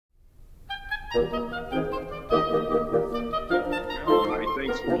Hey,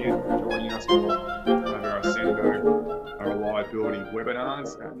 thanks again for joining us for one of our Ascendo reliability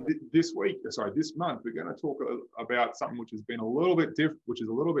webinars. This month, we're going to talk about something which has been a little bit different, which is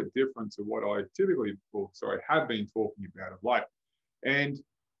a little bit different to what I have been talking about of late. And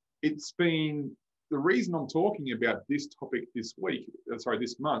it's been the reason I'm talking about this topic this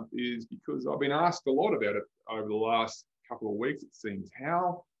month is because I've been asked a lot about it over the last couple of weeks, it seems.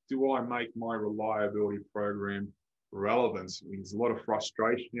 How do I make my reliability program relevant? I mean, there's a lot of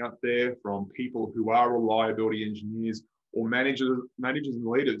frustration out there from people who are reliability engineers or managers and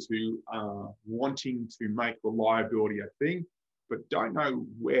leaders who are wanting to make reliability a thing, but don't know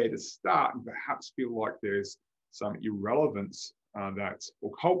where to start and perhaps feel like there's some irrelevance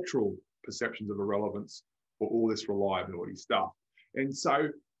or cultural perceptions of irrelevance for all this reliability stuff. And so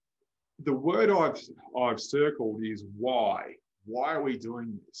the word I've circled is why. Why are we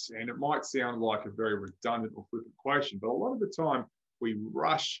doing this? And it might sound like a very redundant or flippant question, but a lot of the time we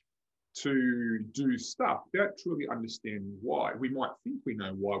rush to do stuff without truly understanding why. We might think we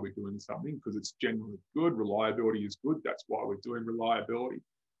know why we're doing something because it's generally good. Reliability is good. That's why we're doing reliability.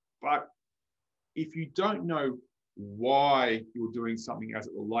 But if you don't know why you're doing something as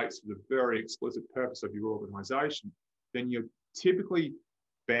it relates to the very explicit purpose of your organization, then you're typically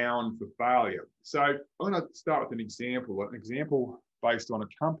bound for failure. So I'm going to start with an example based on a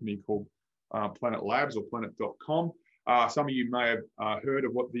company called Planet Labs or Planet.com. Some of you may have heard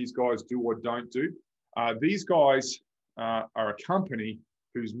of what these guys do or don't do. These guys are a company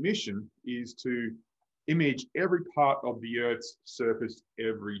whose mission is to image every part of the Earth's surface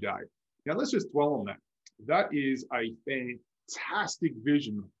every day. Now, let's just dwell on that. That is a fantastic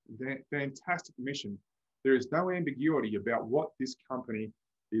vision, fantastic mission. There is no ambiguity about what this company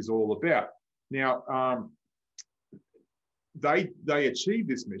is all about. Now, they achieve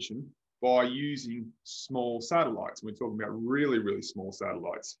this mission by using small satellites. We're talking about really, really small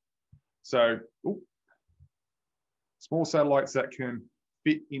satellites. So, small satellites that can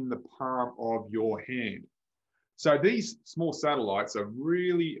fit in the palm of your hand. So these small satellites are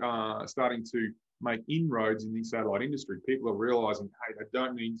really starting to make inroads in the satellite industry. People are realizing, hey, they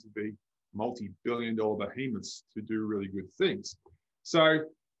don't need to be multi-billion-dollar behemoths to do really good things. So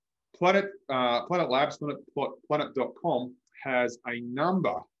Planet Labs, Planet.com has a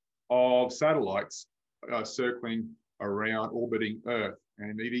number of satellites circling around, orbiting Earth.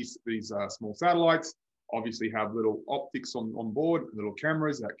 And these small satellites obviously have little optics on board, little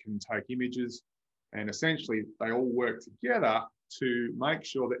cameras that can take images. And essentially, they all work together to make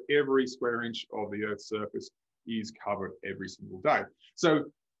sure that every square inch of the Earth's surface is covered every single day.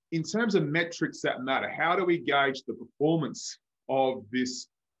 So in terms of metrics that matter, how do we gauge the performance of this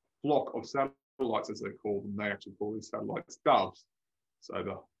flock of satellites, as they call them? They actually call these satellites doves. So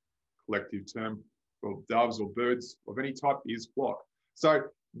the collective term for doves or birds of any type is flock. So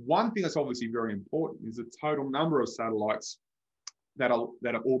one thing that's obviously very important is the total number of satellites that are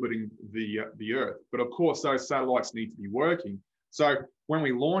orbiting the Earth. But of course, those satellites need to be working. So when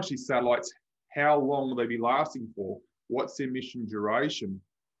we launch these satellites, how long will they be lasting for? What's their mission duration?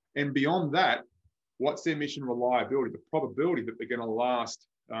 And beyond that, what's their mission reliability, the probability that they're going to last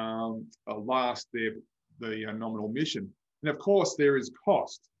their nominal mission? And of course, there is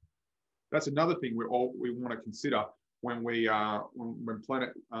cost. That's another thing we want to consider when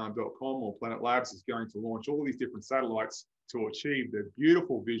Planet.com or Planet Labs is going to launch all these different satellites to achieve their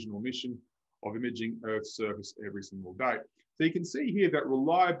beautiful vision or mission of imaging Earth's surface every single day. So you can see here that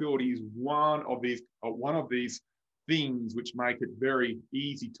reliability is one of these things which make it very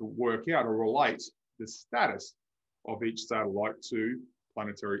easy to work out or relate the status of each satellite to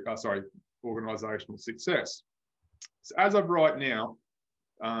organizational success. So as of right now,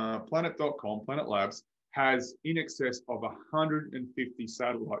 Planet.com, Planet Labs, has in excess of 150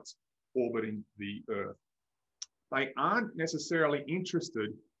 satellites orbiting the Earth. They aren't necessarily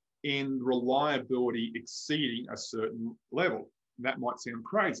interested in reliability exceeding a certain level. That might sound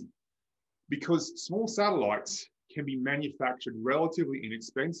crazy because small satellites can be manufactured relatively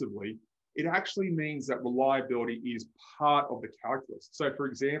inexpensively. It actually means that reliability is part of the calculus. So for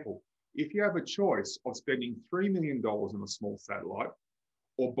example, if you have a choice of spending $3 million on a small satellite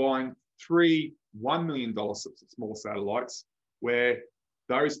or buying three $1 million small satellites, where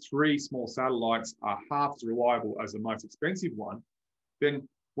those three small satellites are half as reliable as the most expensive one, then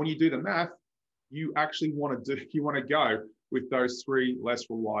when you do the math, you actually want to go with those three less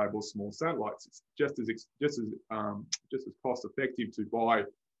reliable small satellites. It's just as cost effective to buy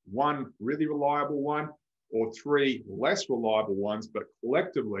one really reliable one or three less reliable ones, but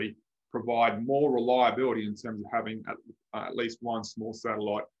collectively provide more reliability in terms of having at least one small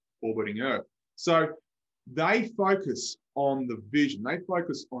satellite orbiting Earth. So they focus on the vision. They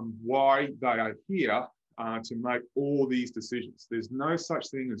focus on why they are here to make all these decisions. There's no such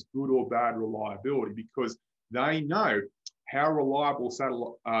thing as good or bad reliability because they know how reliable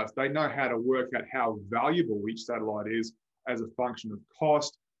satellite, they know how to work out how valuable each satellite is as a function of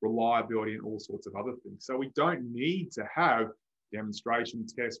cost, reliability, and all sorts of other things. So we don't need to have demonstration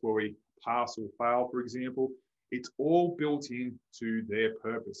tests where we pass or fail, for example. It's all built into their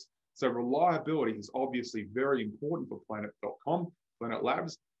purpose. So reliability is obviously very important for Planet.com, Planet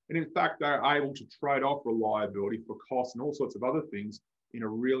Labs. And in fact, they're able to trade off reliability for cost and all sorts of other things in a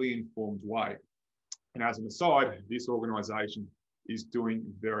really informed way. And as an aside, this organization is doing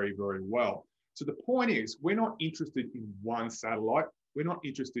very, very well. So the point is, we're not interested in one satellite. We're not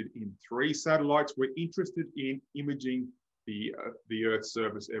interested in 3 satellites. We're interested in imaging the Earth's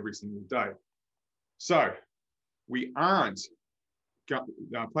surface every single day. So we aren't,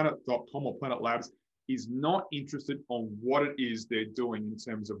 Planet.com or Planet Labs is not interested on what it is they're doing in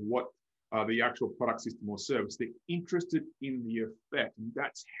terms of what the actual product, system, or service. They're interested in the effect. And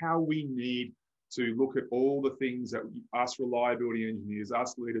that's how we need to look at all the things that us reliability engineers,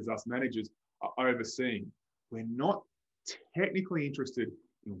 us leaders, us managers are overseeing. We're not technically interested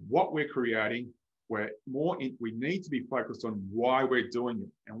in what we're creating. We need to be focused on why we're doing it.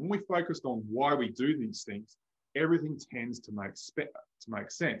 And when we focus on why we do these things, everything tends to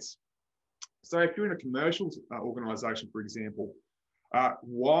make sense. So if you're in a commercial organization, for example,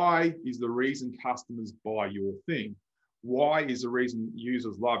 why is the reason customers buy your thing? Why is the reason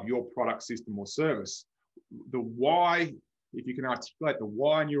users love your product, system, or service? The why, if you can articulate the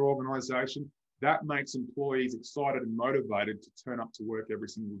why in your organization, that makes employees excited and motivated to turn up to work every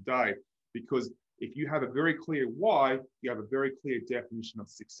single day. Because if you have a very clear why, you have a very clear definition of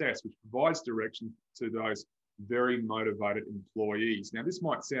success, which provides direction to those very motivated employees. Now, this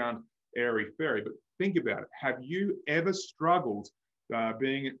might sound airy-fairy, but think about it. Have you ever struggled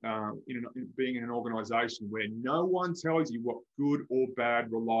being in an organization where no one tells you what good or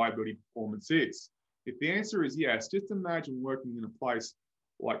bad reliability performance is? If the answer is yes, just imagine working in a place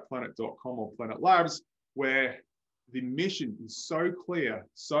like Planet.com or Planet Labs, where the mission is so clear,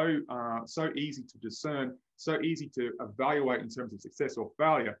 so easy to discern, so easy to evaluate in terms of success or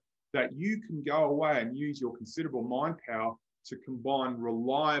failure, that you can go away and use your considerable mind power to combine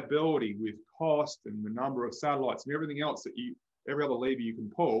reliability with cost and the number of satellites and everything else that every other lever you can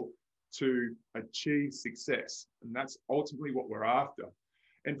pull to achieve success. And that's ultimately what we're after.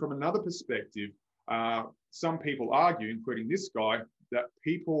 And from another perspective, some people argue, including this guy, that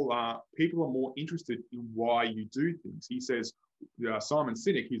people are more interested in why you do things. He says, Simon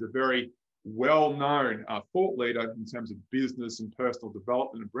Sinek, he's a very well-known thought leader in terms of business and personal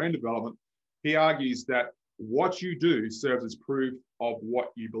development and brand development. He argues that what you do serves as proof of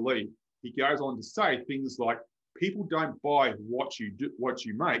what you believe. He goes on to say things like, people don't buy what you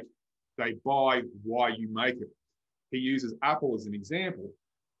make, they buy why you make it. He uses Apple as an example.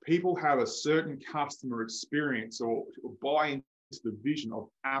 People have a certain customer experience or buy into the vision of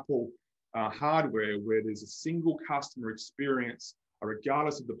Apple hardware where there's a single customer experience,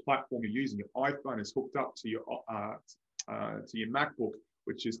 regardless of the platform you're using. Your iPhone is hooked up to your MacBook,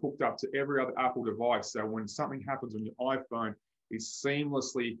 which is hooked up to every other Apple device. So when something happens on your iPhone, it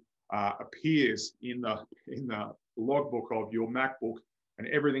seamlessly appears in the logbook of your MacBook and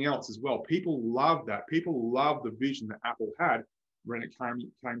everything else as well. People love that. People love the vision that Apple had when it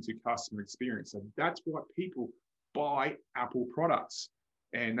came to customer experience. So that's why people buy Apple products.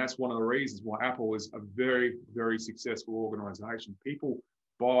 And that's one of the reasons why Apple is a very, very successful organization. People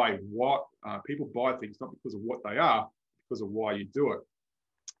buy things not because of what they are, because of why you do it.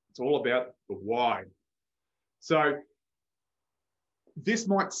 It's all about the why. So this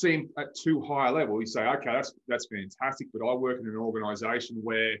might seem at too high a level. You say, okay, that's fantastic, but I work in an organization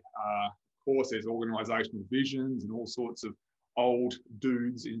where, of course, there's organizational visions and all sorts of old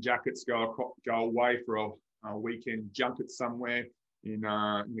dudes in jackets go away for a weekend junket somewhere in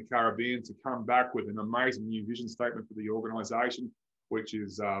the Caribbean to come back with an amazing new vision statement for the organization, which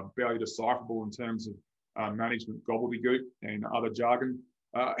is barely decipherable in terms of management gobbledygook and other jargon.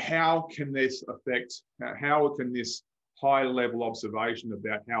 How can this high-level observation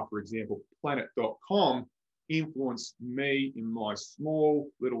about how, for example, Planet.com influenced me in my small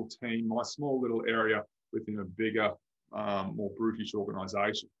little team, my small little area within a bigger, more brutish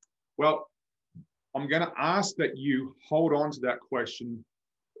organization? Well, I'm going to ask that you hold on to that question,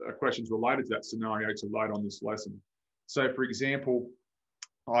 questions related to that scenario to later on this lesson. So, for example,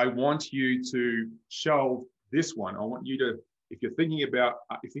 I want you to show this one. I want you to, if you're thinking about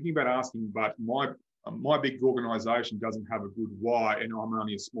asking, but my big organization doesn't have a good why and I'm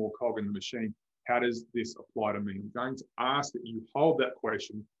only a small cog in the machine, How does this apply to me? I'm going to ask that you hold that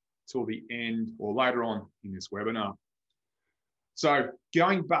question till the end or later on in this webinar. So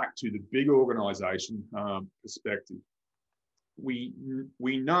going back to the big organization perspective, we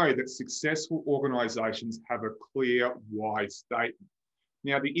know that successful organizations have a clear why statement.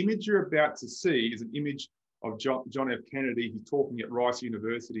 Now, the image you're about to see is an image of John F. Kennedy. He's talking at Rice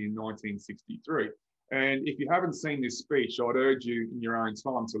University in 1963. And if you haven't seen this speech, I'd urge you in your own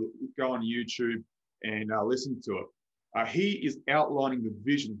time to go on YouTube and listen to it. He is outlining the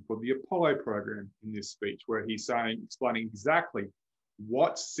vision for the Apollo program in this speech, where he's explaining exactly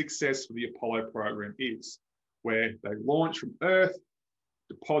what success for the Apollo program is, where they launch from Earth,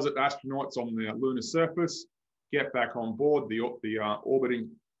 deposit astronauts on the lunar surface, get back on board the orbiting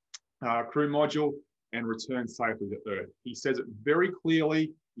crew module, and return safely to Earth. He says it very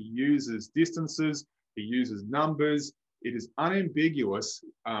clearly. He uses distances, he uses numbers. It is unambiguous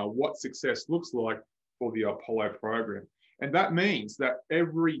what success looks like for the Apollo program. And that means that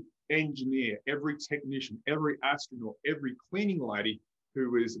every engineer, every technician, every astronaut, every cleaning lady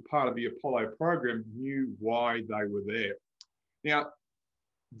who is a part of the Apollo program knew why they were there. Now,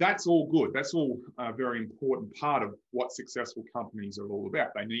 that's all good. That's all a very important part of what successful companies are all about.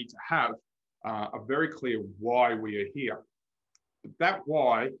 They need to have a very clear why we are here. But that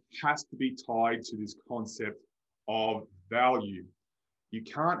why has to be tied to this concept of value. You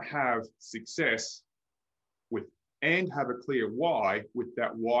can't have success and have a clear why with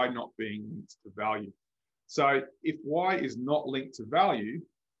that why not being linked to value. So if why is not linked to value,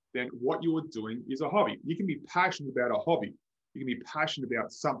 then what you are doing is a hobby. You can be passionate about a hobby. You can be passionate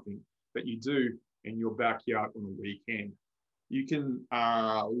about something that you do in your backyard on a weekend. You can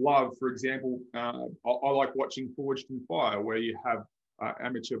love, for example, I like watching Forged in Fire, where you have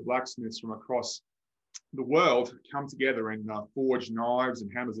amateur blacksmiths from across the world come together and forge knives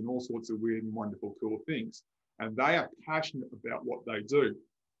and hammers and all sorts of weird and wonderful, cool things. And they are passionate about what they do.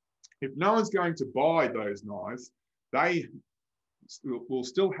 If no one's going to buy those knives, they will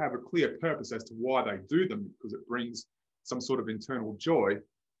still have a clear purpose as to why they do them, because it brings some sort of internal joy,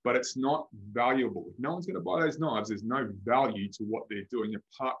 but it's not valuable. If no one's going to buy those knives, there's no value to what they're doing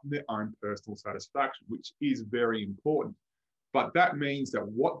apart from their own personal satisfaction, which is very important. But that means that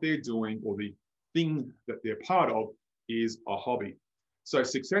what they're doing, or the thing that they're part of, is a hobby. So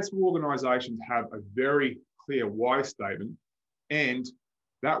successful organizations have a very clear why statement, and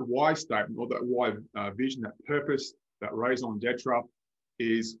that why statement, or that why vision, that purpose, that raison d'etre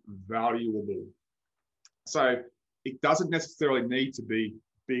is valuable. So it doesn't necessarily need to be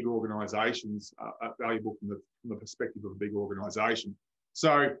big organizations valuable from the perspective of a big organization.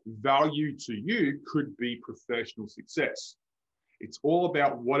 So value to you could be professional success. It's all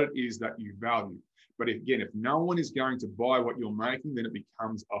about what it is that you value. But again, if no one is going to buy what you're making, then it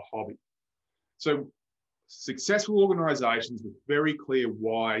becomes a hobby. So successful organizations with very clear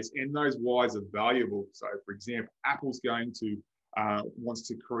whys, and those whys are valuable. So for example, Apple's going to wants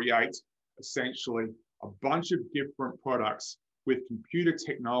to create essentially a bunch of different products with computer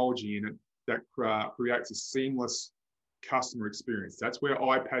technology in it that creates a seamless customer experience. That's where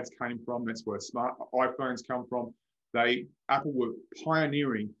iPads came from. That's where smart iPhones come from. Apple were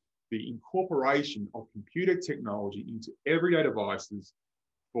pioneering the incorporation of computer technology into everyday devices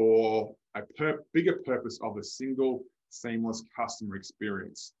for a bigger purpose of a single seamless customer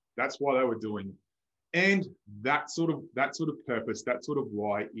experience. That's why they were doing it. And that sort of purpose, that sort of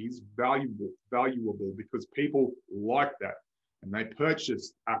why is valuable because people like that, and they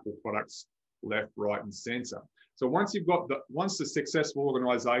purchase Apple products left, right, and center. So once the successful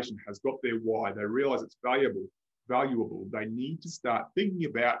organization has got their why, they realize it's valuable, they need to start thinking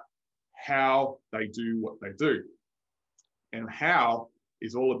about how they do what they do. And how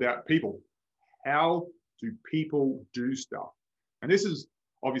is all about people. How do people do stuff? And this is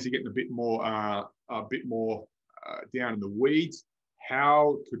obviously getting a bit more down in the weeds.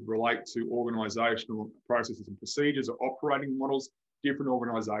 How it could relate to organizational processes and procedures or operating models. Different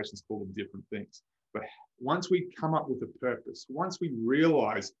organizations call them different things. But once we come up with a purpose, once we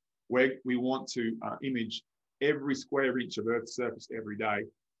realize where we want to image every square inch of Earth's surface every day,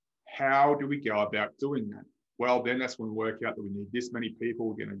 how do we go about doing that? Well, then that's when we work out that we need this many people.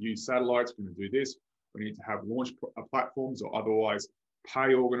 We're going to use satellites. We're going to do this. We need to have launch platforms, or otherwise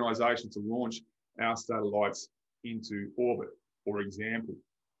pay organizations to launch our satellites into orbit, for example.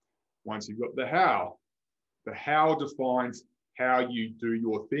 Once you've got the how defines how you do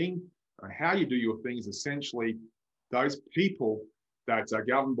your thing. And how you do your thing is essentially those people that are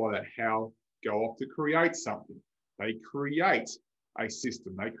governed by that how go off to create something. They create a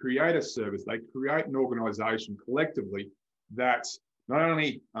system, they create a service, they create an organization collectively that not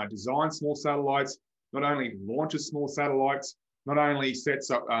only designs small satellites, not only launches small satellites, not only sets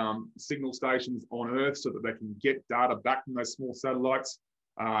up signal stations on Earth so that they can get data back from those small satellites.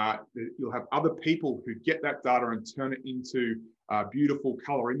 You'll have other people who get that data and turn it into beautiful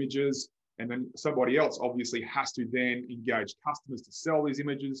color images. And then somebody else obviously has to then engage customers to sell these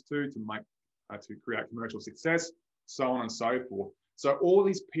images to create commercial success, so on and so forth. So all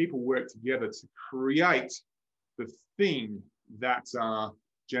these people work together to create the thing that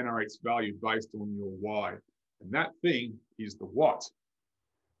generates value based on your why. And that thing is the what.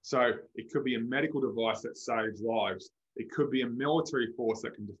 So it could be a medical device that saves lives. It could be a military force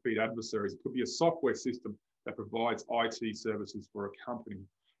that can defeat adversaries. It could be a software system that provides IT services for a company.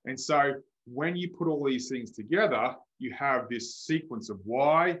 And so when you put all these things together, you have this sequence of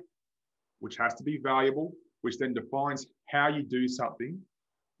why, which has to be valuable, which then defines how you do something,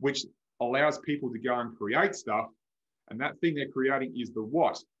 which allows people to go and create stuff. And that thing they're creating is the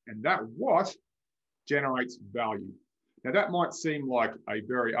what. And that what generates value. Now, that might seem like a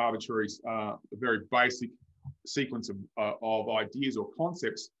very arbitrary, a very basic sequence of ideas or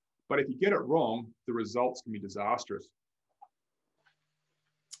concepts, but if you get it wrong, the results can be disastrous.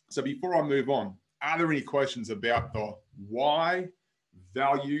 So before I move on, are there any questions about the why,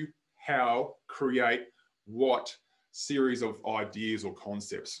 value, how, create, what series of ideas or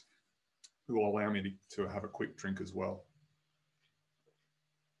concepts? Who will allow me to have a quick drink as well?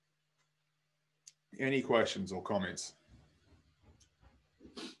 Any questions or comments?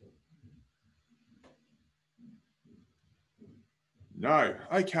 No.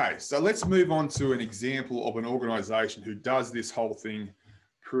 Okay, so let's move on to an example of an organization who does this whole thing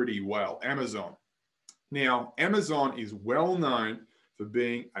pretty well, Amazon. Now, Amazon is well known for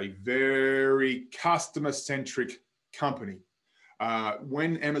being a very customer-centric company.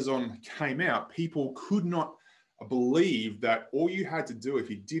 When Amazon came out, people could not believe that all you had to do if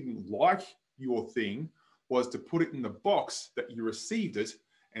you didn't like your thing was to put it in the box that you received it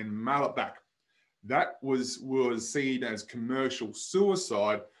and mail it back. That was seen as commercial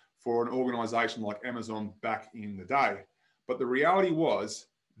suicide for an organization like Amazon back in the day. But the reality was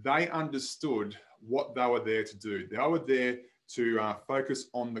they understood what they were there to do. They were there to focus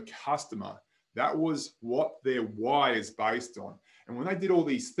on the customer. That was what their why is based on. And when they did all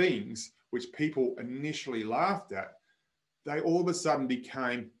these things, which people initially laughed at, they all of a sudden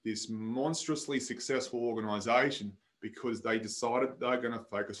became this monstrously successful organization because they decided they're going to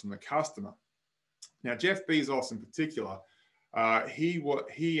focus on the customer. Now, Jeff Bezos in particular,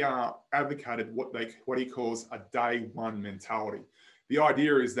 he advocated what he calls a day one mentality. The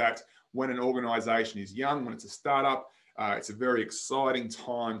idea is that when an organization is young, when it's a startup, it's a very exciting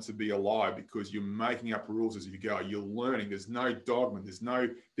time to be alive because you're making up rules as you go. You're learning. There's no dogma. There's no,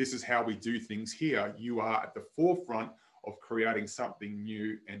 this is how we do things here. You are at the forefront of creating something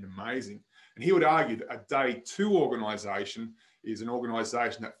new and amazing. And he would argue that a day two organization is an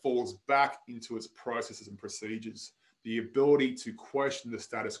organization that falls back into its processes and procedures. The ability to question the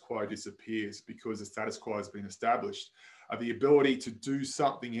status quo disappears because the status quo has been established. The ability to do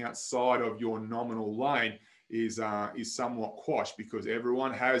something outside of your nominal lane is somewhat quashed because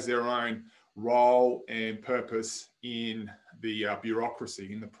everyone has their own role and purpose in the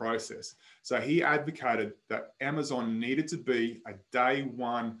bureaucracy, in the process. So he advocated that Amazon needed to be a day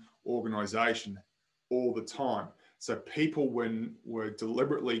one organization all the time. So people were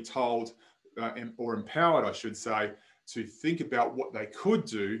deliberately told or empowered, I should say, to think about what they could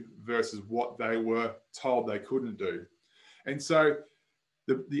do versus what they were told they couldn't do. And so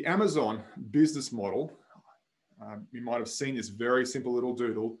the Amazon business model, you might have seen this very simple little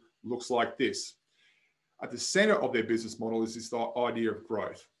doodle, looks like this. At the center of their business model is this idea of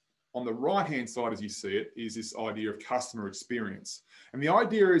growth. On the right-hand side, as you see it, is this idea of customer experience. And the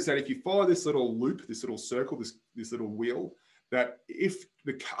idea is that if you follow this little loop, this little circle, this little wheel, that if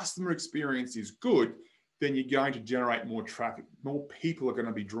the customer experience is good, then you're going to generate more traffic. More people are going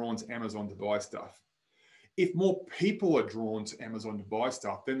to be drawn to Amazon to buy stuff. If more people are drawn to Amazon to buy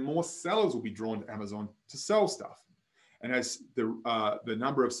stuff, then more sellers will be drawn to Amazon to sell stuff. And as the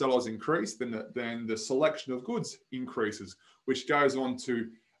number of sellers increase, then the selection of goods increases, which goes on to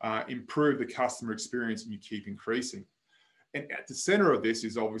improve the customer experience, and you keep increasing. And at the center of this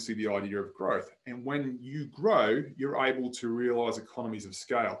is obviously the idea of growth. And when you grow, you're able to realize economies of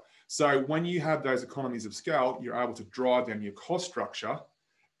scale. So when you have those economies of scale, you're able to drive down your cost structure,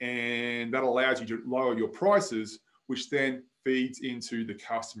 and that allows you to lower your prices, which then feeds into the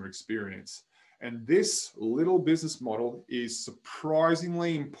customer experience. And this little business model is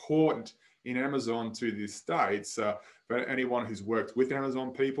surprisingly important in Amazon to this day. It's for anyone who's worked with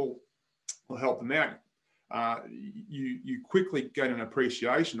Amazon people, will help them out. you quickly gain an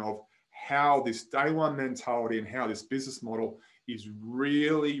appreciation of how this day one mentality and how this business model is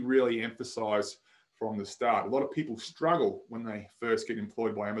really, really emphasized from the start. A lot of people struggle when they first get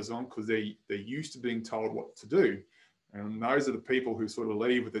employed by Amazon because they're used to being told what to do. And those are the people who sort of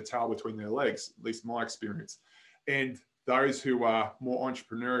leave with their tail between their legs, at least my experience. And those who are more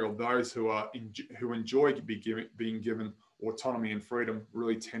entrepreneurial, those who enjoy being given autonomy and freedom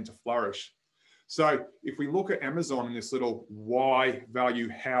really tend to flourish. So if we look at Amazon in this little why, value,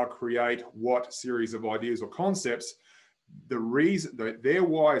 how, create, what series of ideas or concepts, the reason their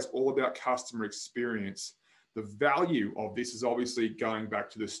why is all about customer experience. The value of this is obviously going back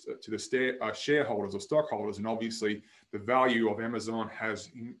to the shareholders or stockholders, and obviously the value of Amazon has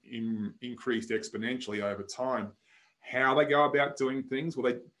increased exponentially over time. How they go about doing things,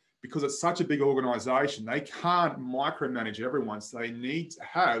 well, because it's such a big organization, they can't micromanage everyone, so they need to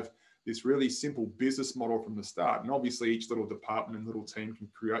have this really simple business model from the start. And obviously each little department and little team can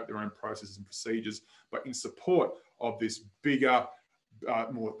create their own processes and procedures, but in support of this bigger,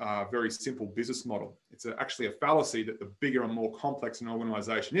 more very simple business model. It's actually a fallacy that the bigger and more complex an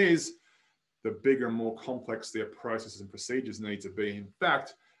organization is, the bigger and more complex their processes and procedures need to be. In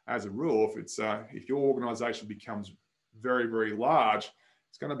fact, as a rule, if your organization becomes very, very large,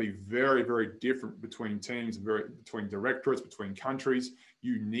 it's going to be very, very different between teams, between directorates, between countries.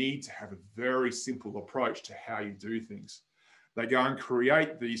 You need to have a very simple approach to how you do things. They go and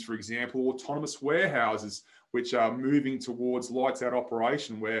create these, for example, autonomous warehouses, which are moving towards lights out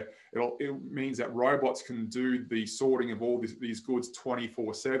operation, where it means that robots can do the sorting of all these goods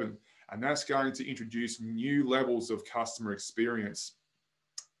 24/7. And that's going to introduce new levels of customer experience.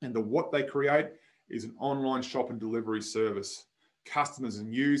 And what they create is an online shop and delivery service. Customers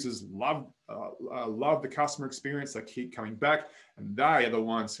and users love the customer experience. They keep coming back, and they are the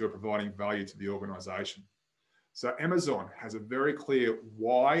ones who are providing value to the organization. So Amazon has a very clear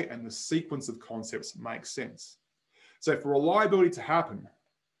why, and the sequence of concepts makes sense. So for reliability to happen,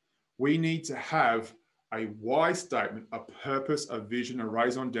 we need to have a why statement, a purpose, a vision, a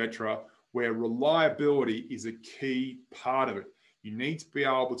raison d'etre, where reliability is a key part of it. You need to be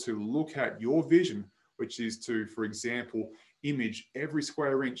able to look at your vision, which is to, for example, image every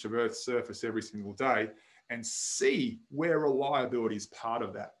square inch of Earth's surface every single day and see where reliability is part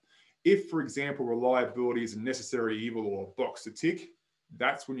of that. If, for example, reliability is a necessary evil or a box to tick,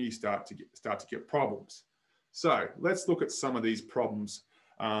 that's when you start to get problems. So let's look at some of these problems,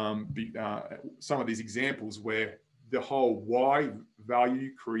 some of these examples where the whole why,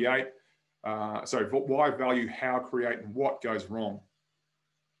 value, create, why, value, how, create, and what goes wrong.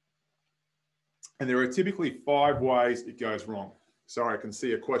 And there are typically 5 ways it goes wrong. Sorry, I can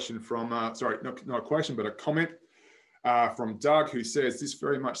see a question from, not a question, but a comment from Doug, who says, this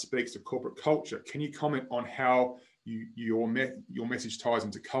very much speaks to corporate culture. Can you comment on how your message ties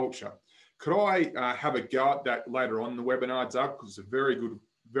into culture? Could I have a go at that later on in the webinar, Doug? Because it's a very good,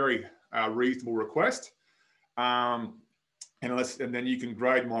 very reasonable request. And then you can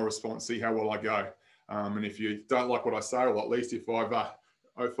grade my response, see how well I go. And if you don't like what I say, well, at least if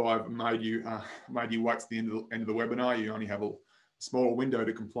I've made you wait to the end of the webinar, you only have a small window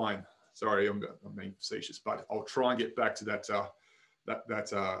to complain. Sorry, I'm being facetious, but I'll try and get back to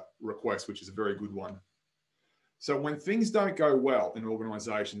that request, which is a very good one. So when things don't go well in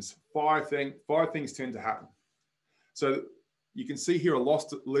organizations, 5 things tend to happen. So you can see here a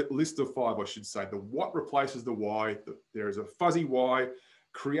list of 5, I should say. The what replaces the why. There is a fuzzy why.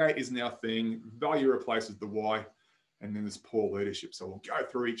 Create is now thing. Value replaces the why. And then there's poor leadership. So we'll go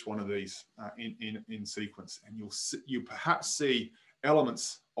through each one of these in sequence, and you'll perhaps see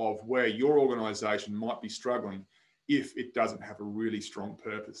elements of where your organization might be struggling if it doesn't have a really strong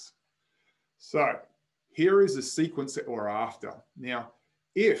purpose. So here is the sequence or after. Now,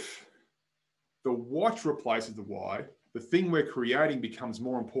 if the what replaces the why, the thing we're creating becomes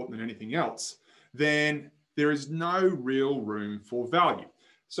more important than anything else, then there is no real room for value.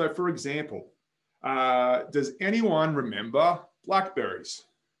 So for example, does anyone remember BlackBerries?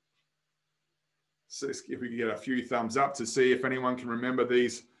 So if we could get a few thumbs up to see if anyone can remember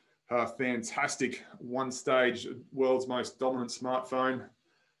these fantastic one-stage, world's most dominant smartphone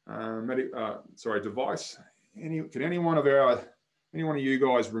device. Can any one of you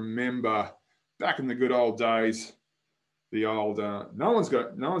guys remember back in the good old days? The old no one's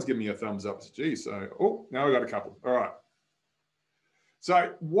giving me a thumbs up. Geez, so now we got a couple. All right.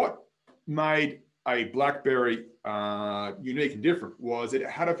 So what made a BlackBerry unique and different was it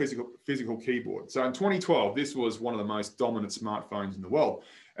had a physical keyboard. So in 2012, this was one of the most dominant smartphones in the world.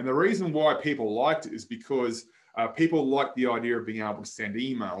 And the reason why people liked it is because People like the idea of being able to send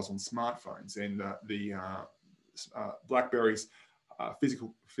emails on smartphones, and BlackBerry's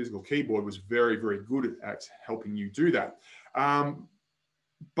physical keyboard was very, very good at helping you do that.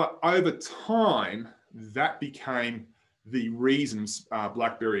 But over time, that became the reasons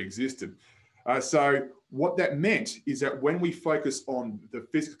BlackBerry existed. So what that meant is that when we focus on the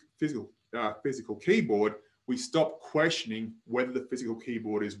physical keyboard, we stop questioning whether the physical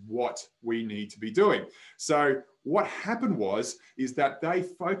keyboard is what we need to be doing. So what happened is that they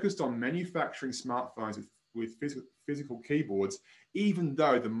focused on manufacturing smartphones with physical keyboards, even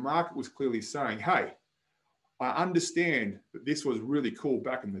though the market was clearly saying, hey, I understand that this was really cool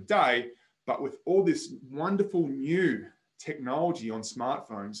back in the day, but with all this wonderful new technology on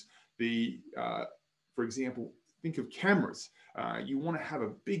smartphones, for example, think of cameras. You want to have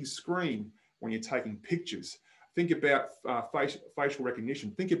a big screen when you're taking pictures. Think about facial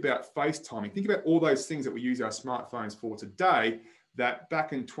recognition. Think about FaceTiming. Think about all those things that we use our smartphones for today that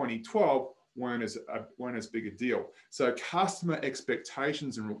back in 2012 weren't as big a deal. So customer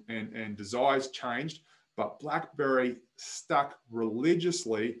expectations and desires changed, but BlackBerry stuck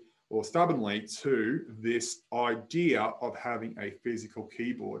religiously or stubbornly to this idea of having a physical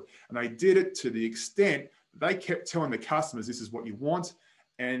keyboard. And they did it to the extent they kept telling the customers, this is what you want.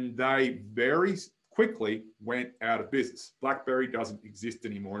 And they very quickly went out of business. BlackBerry doesn't exist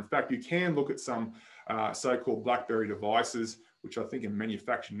anymore. In fact, you can look at some so-called BlackBerry devices, which I think are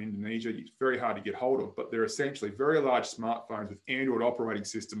manufactured in Indonesia. It's very hard to get hold of, but they're essentially very large smartphones with Android operating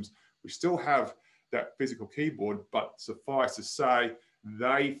systems, which still have that physical keyboard, but suffice to say,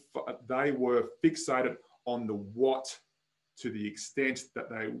 they were fixated on the what to the extent that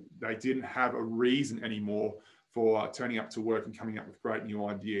they didn't have a reason anymore for turning up to work and coming up with great new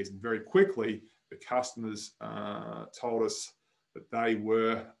ideas. And very quickly, the customers told us that they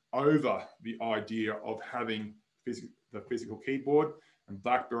were over the idea of having the physical keyboard, and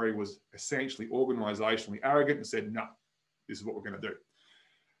BlackBerry was essentially organizationally arrogant and said, no, this is what we're going to do.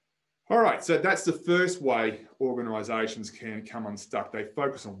 All right, so that's the first way organizations can come unstuck. They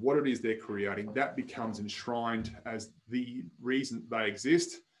focus on what it is they're creating. That becomes enshrined as the reason they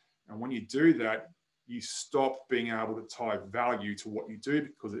exist. And when you do that, you stop being able to tie value to what you do,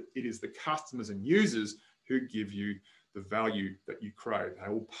 because it is the customers and users who give you the value that you crave. They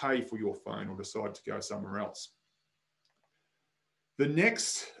will pay for your phone or decide to go somewhere else. The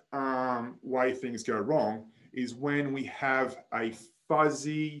next way things go wrong is when we have a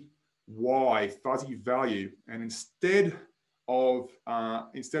fuzzy fuzzy value, and instead of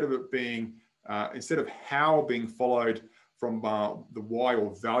how being followed from the why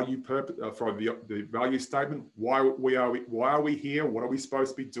or value purpose from the value statement, why are we here, what are we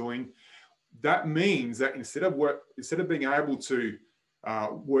supposed to be doing? That means that instead of being able to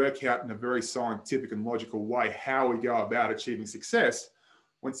work out in a very scientific and logical way how we go about achieving success,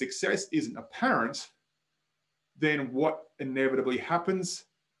 when success isn't apparent, then what inevitably happens?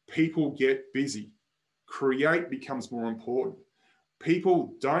 People get busy. Create becomes more important.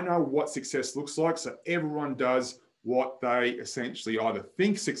 People don't know what success looks like, so everyone does what they essentially either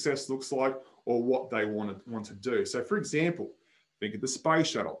think success looks like or what they want to do. So for example, think of the space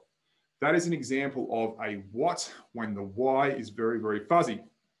shuttle. That is an example of a what when the why is very, very fuzzy.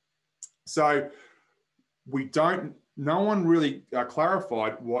 So no one really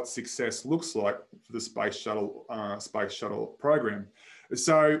clarified what success looks like for the space shuttle program.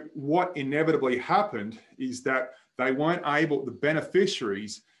 So what inevitably happened is that they weren't able, the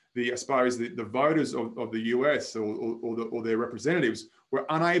beneficiaries, the voters of the US or their representatives were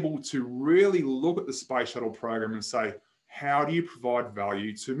unable to really look at the space shuttle program and say, how do you provide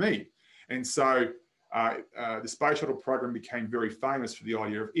value to me? And so the space shuttle program became very famous for the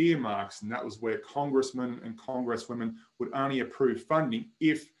idea of earmarks, and that was where congressmen and congresswomen would only approve funding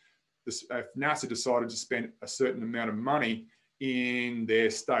if NASA decided to spend a certain amount of money in their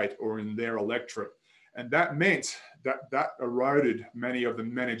state or in their electorate. And that meant that eroded many of the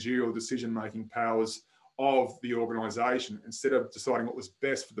managerial decision-making powers of the organization. Instead of deciding what was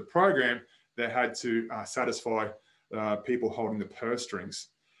best for the program, they had to satisfy people holding the purse strings.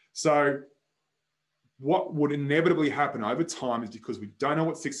 So what would inevitably happen over time is, because we don't know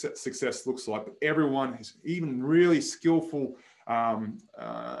what success looks like, but everyone is, even really skillful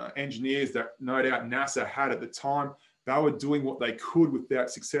engineers that no doubt NASA had at the time, they were doing what they could without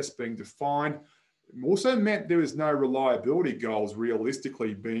success being defined. It also meant there was no reliability goals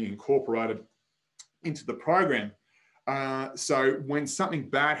realistically being incorporated into the program. So when something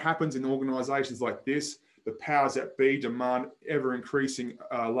bad happens in organizations like this, the powers that be demand ever increasing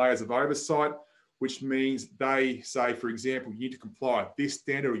layers of oversight. which means they say, for example, you need to comply with this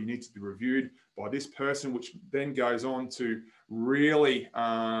standard or you need to be reviewed by this person, which then goes on to really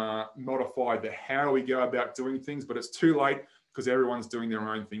modify the how we go about doing things, but it's too late because everyone's doing their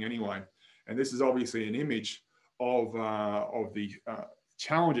own thing anyway. And this is obviously an image of the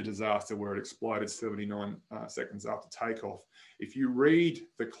Challenger disaster where it exploded 79 seconds after takeoff. If you read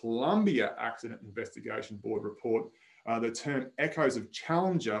the Columbia Accident Investigation Board report, the term echoes of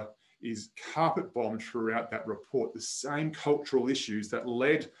Challenger is carpet bombed throughout that report. The same cultural issues that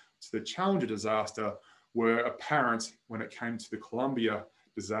led to the Challenger disaster were apparent when it came to the Columbia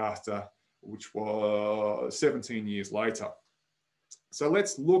disaster, which was 17 years later. So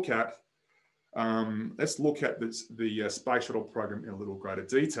let's look at the space shuttle program in a little greater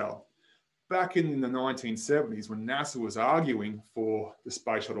detail. Back in the 1970s, when NASA was arguing for the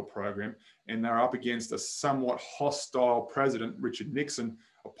space shuttle program, and they're up against a somewhat hostile president, Richard Nixon,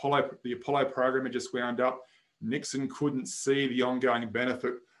 the Apollo program had just wound up. Nixon couldn't see the ongoing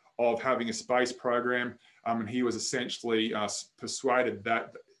benefit of having a space program, and he was essentially persuaded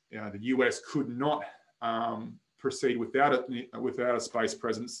that the US could not proceed without a space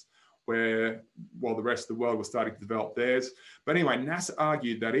presence, while the rest of the world was starting to develop theirs. But anyway, NASA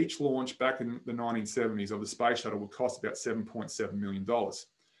argued that each launch back in the 1970s of the space shuttle would cost about $7.7 million. Now,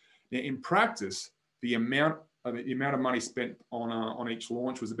 in practice, the amount of money spent on each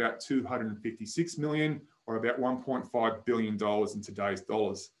launch was about $256 million, or about $1.5 billion in today's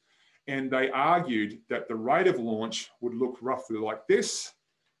dollars. And they argued that the rate of launch would look roughly like this,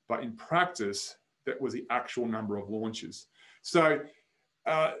 but in practice, that was the actual number of launches. So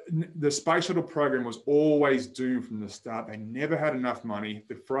the space shuttle program was always doomed from the start. They never had enough money.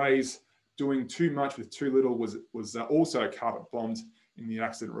 The phrase "doing too much with too little" was also carpet bombed in the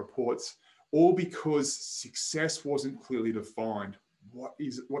accident reports, all because success wasn't clearly defined.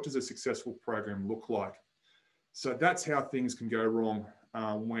 What does a successful program look like? So that's how things can go wrong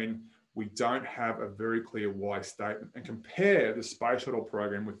when we don't have a very clear why statement. And compare the space shuttle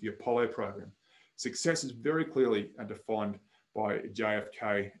program with the Apollo program. Success is very clearly defined by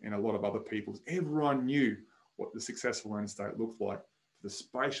JFK and a lot of other people. Everyone knew what the successful end state looked like. For the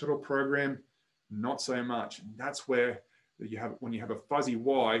space shuttle program, not so much. And that's where when you have a fuzzy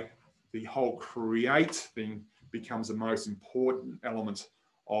why, the whole create thing becomes the most important element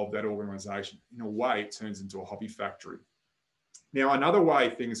of that organization. In a way, it turns into a hobby factory. Now, another way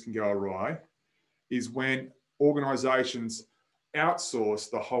things can go awry is when organizations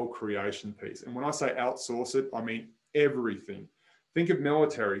outsource the whole creation piece. And when I say outsource it, I mean everything. Think of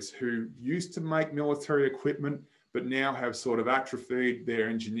militaries who used to make military equipment, but now have sort of atrophied their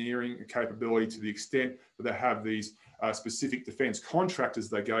engineering capability to the extent that they have these specific defense contractors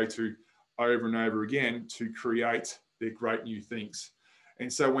they go to over and over again to create their great new things.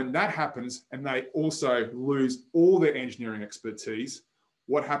 And so when that happens and they also lose all their engineering expertise,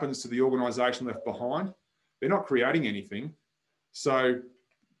 what happens to the organization left behind? They're not creating anything. So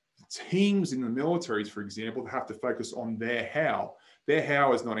teams in the militaries, for example, have to focus on their how. Their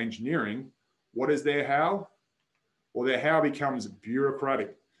how is not engineering. What is their how? Well, their how becomes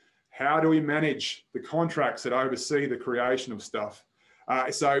bureaucratic. How do we manage the contracts that oversee the creation of stuff?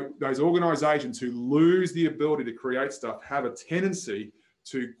 So those organizations who lose the ability to create stuff have a tendency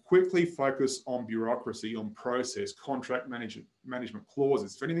to quickly focus on bureaucracy, on process, contract management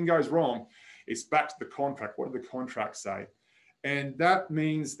clauses. If anything goes wrong, it's back to the contract. What did the contract say? And that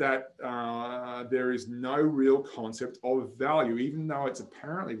means that there is no real concept of value, even though it's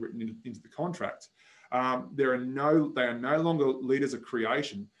apparently written into the contract. They are no longer leaders of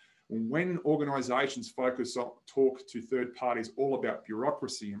creation. When organizations talk to third parties all about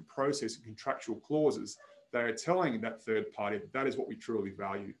bureaucracy and process and contractual clauses, they are telling that third party that is what we truly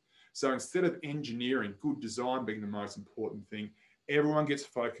value. So instead of engineering, good design being the most important thing, everyone gets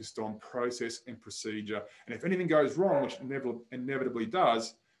focused on process and procedure. And if anything goes wrong, which inevitably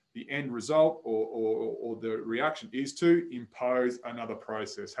does, the end result or the reaction is to impose another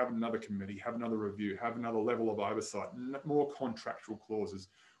process, have another committee, have another review, have another level of oversight, more contractual clauses,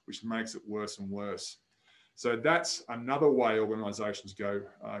 which makes it worse and worse. So that's another way organizations go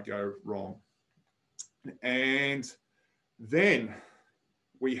wrong. And then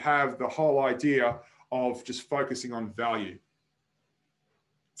we have the whole idea of just focusing on value.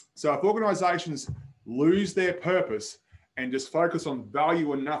 So if organizations lose their purpose and just focus on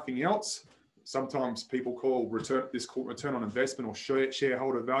value and nothing else, sometimes people call return on investment or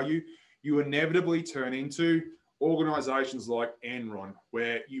shareholder value, you inevitably turn into organizations like Enron,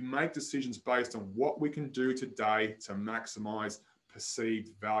 where you make decisions based on what we can do today to maximize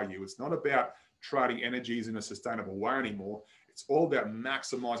perceived value. It's not about trading energies in a sustainable way anymore. It's all about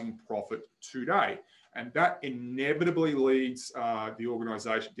maximizing profit today. And that inevitably leads the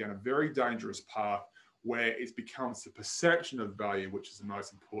organization down a very dangerous path where it becomes the perception of value, which is the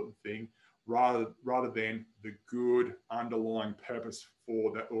most important thing, rather than the good underlying purpose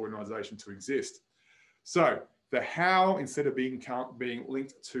for that organization to exist. So the how, instead of being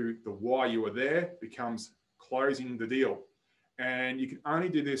linked to the why you are there, becomes closing the deal. And you can only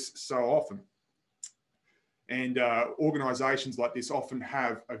do this so often. And organizations like this often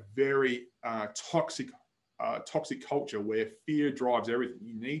have a very toxic culture where fear drives everything.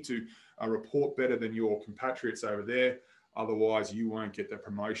 You need to report better than your compatriots over there. Otherwise, you won't get that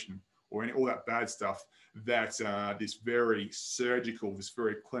promotion or all that bad stuff that this very surgical, this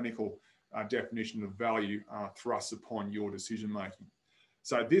very clinical definition of value thrusts upon your decision making.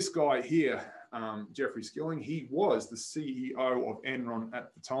 So this guy here, Jeffrey Skilling, he was the CEO of Enron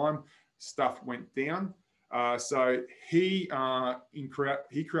at the time. Stuff went down. So he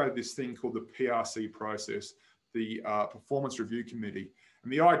created this thing called the PRC process, the Performance Review Committee.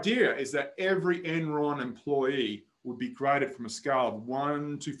 And the idea is that every Enron employee would be graded from a scale of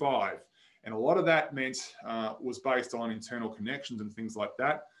 1 to 5. And a lot of that meant was based on internal connections and things like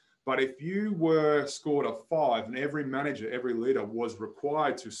that. But if you were scored a 5, and every manager, every leader was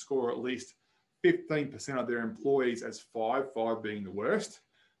required to score at least 15% of their employees as 5 being the worst,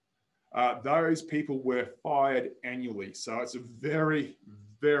 those people were fired annually. So it's a very,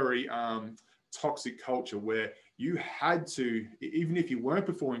 very toxic culture where you had to, even if you weren't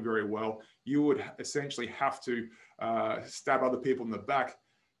performing very well, you would essentially have to stab other people in the back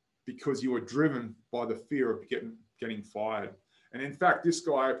because you were driven by the fear of getting fired. And in fact, this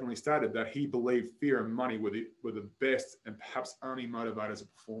guy openly stated that he believed fear and money were the best and perhaps only motivators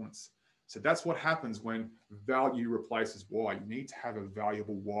of performance. So that's what happens when value replaces why. You need to have a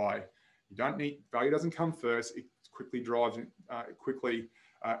valuable why. You don't need, value doesn't come first. It quickly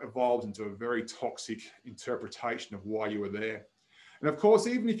evolves into a very toxic interpretation of why you are there. And of course,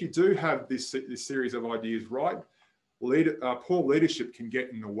 even if you do have this series of ideas right, poor leadership can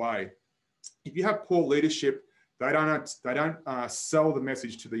get in the way. If you have poor leadership, they don't sell the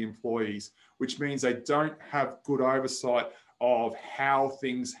message to the employees, which means they don't have good oversight of how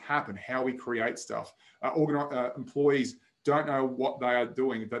things happen, how we create stuff. Employees don't know what they are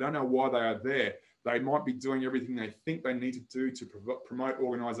doing. They don't know why they are there. They might be doing everything they think they need to do to promote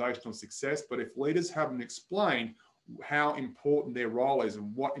organizational success. But if leaders haven't explained how important their role is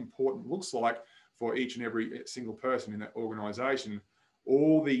and what important looks like for each and every single person in that organization,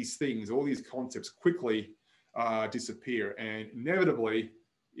 all these things, all these concepts quickly disappear. And inevitably,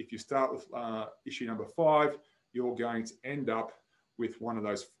 if you start with issue number 5, you're going to end up with one of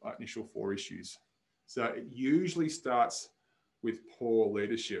those initial 4 issues. So it usually starts with poor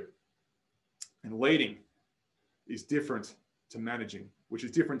leadership. And leading is different to managing, which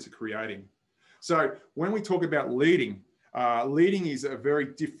is different to creating. So when we talk about leading, leading is a very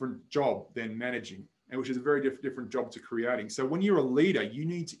different job than managing, and which is a very different job to creating. So when you're a leader, you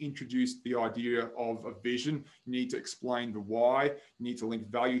need to introduce the idea of a vision. You need to explain the why. You need to link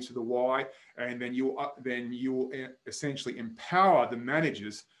value to the why, and then you will essentially empower the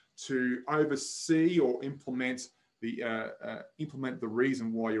managers to oversee or implement the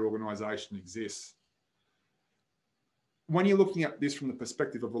reason why your organization exists. When you're looking at this from the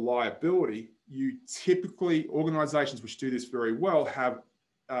perspective of reliability, you typically, organizations which do this very well have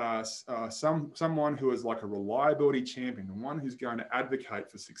someone who is like a reliability champion, and one who's going to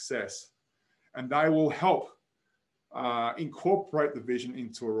advocate for success. And they will help incorporate the vision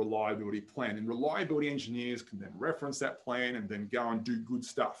into a reliability plan. And reliability engineers can then reference that plan and then go and do good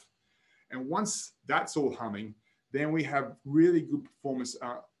stuff. And once that's all humming, then we have really good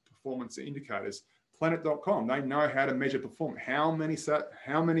performance indicators. Planet.com, they know how to measure performance. How much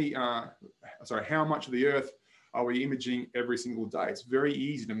of the Earth are we imaging every single day? It's very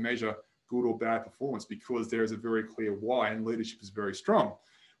easy to measure good or bad performance because there is a very clear why, and leadership is very strong,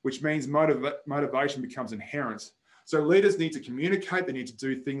 which means motivation becomes inherent. So leaders need to communicate. They need to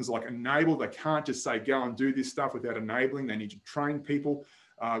do things like enable. They can't just say, go and do this stuff without enabling. They need to train people.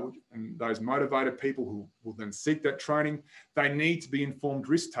 And those motivated people who will then seek that training, they need to be informed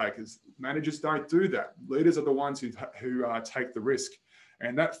risk takers. Managers don't do that. Leaders are the ones who take the risk.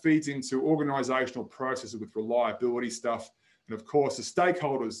 And that feeds into organizational processes with reliability stuff. And of course, the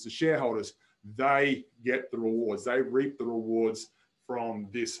stakeholders, the shareholders, they get the rewards. They reap the rewards from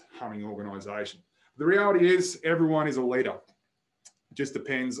this humming organization. The reality is everyone is a leader. It just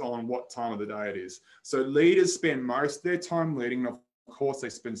depends on what time of the day it is. So leaders spend most of their time leading. Of course, they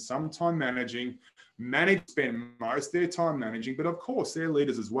spend some time managing. Managers spend most of their time managing, but of course, they're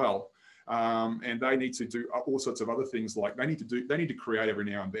leaders as well. And they need to do all sorts of other things, like they need to create every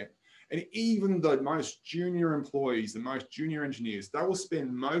now and then. And even the most junior employees, the most junior engineers, they will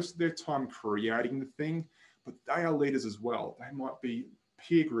spend most of their time creating the thing, but they are leaders as well. They might be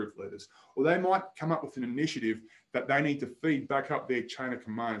peer group leaders, or they might come up with an initiative that they need to feed back up their chain of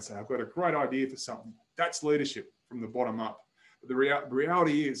command and say, I've got a great idea for something. That's leadership from the bottom up. But the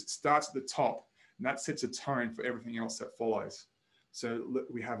reality is it starts at the top, and that sets a tone for everything else that follows. So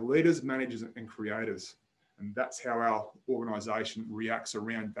we have leaders, managers, and creators. And that's how our organization reacts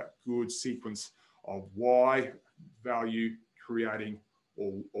around that good sequence of why, value, creating,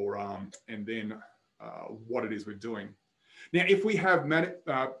 and then what it is we're doing. Now, if we have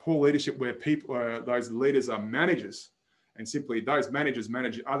poor leadership where those leaders are managers, and simply those managers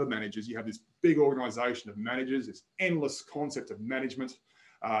manage other managers, you have this big organization of managers, this endless concept of management.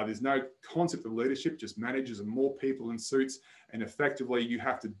 There's no concept of leadership, just managers and more people in suits. And effectively, you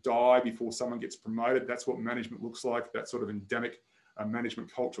have to die before someone gets promoted. That's what management looks like. That sort of endemic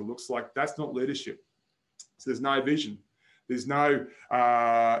management culture looks like. That's not leadership. So there's no vision. There's no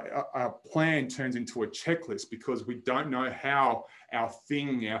a plan turns into a checklist because we don't know how the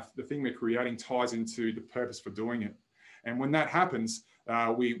thing we're creating ties into the purpose for doing it. And when that happens,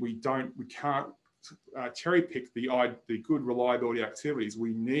 we can't cherry pick the good reliability activities.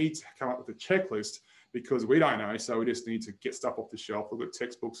 We need to come up with a checklist because we don't know. So we just need to get stuff off the shelf, look at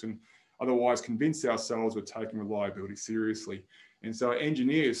textbooks, and otherwise convince ourselves we're taking reliability seriously. And so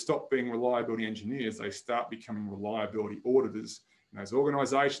engineers stop being reliability engineers. They start becoming reliability auditors in those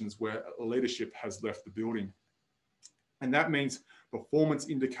organizations where leadership has left the building. And that means performance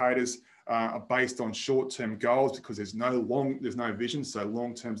indicators are based on short-term goals because there's no vision. So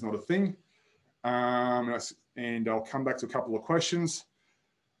long-term is not a thing. And I'll come back to a couple of questions.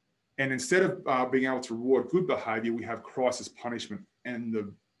 And instead of being able to reward good behavior, we have crisis punishment. And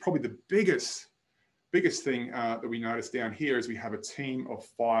probably the biggest thing that we notice down here is we have a team of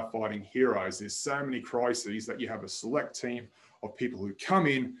firefighting heroes. There's so many crises that you have a select team of people who come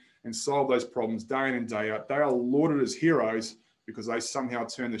in and solve those problems day in and day out. They are lauded as heroes because they somehow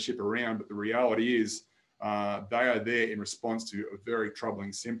turn the ship around. But the reality is they are there in response to a very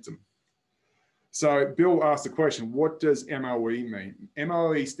troubling symptom. So Bill asked the question, what does MOE mean?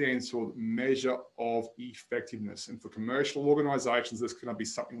 MOE stands for measure of effectiveness. And for commercial organizations, this can be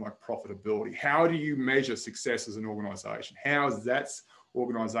something like profitability. How do you measure success as an organization? How is that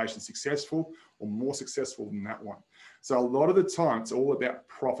organization successful or more successful than that one? So a lot of the time, it's all about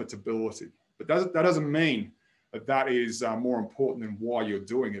profitability. But that doesn't mean that is more important than why you're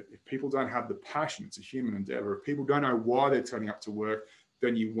doing it. If people don't have the passion, it's a human endeavor. If people don't know why they're turning up to work,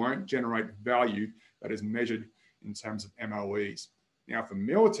 then you won't generate value that is measured in terms of MOEs. Now, for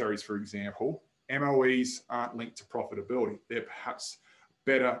militaries, for example, MOEs aren't linked to profitability. They're perhaps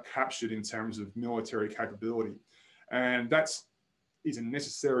better captured in terms of military capability. And that is a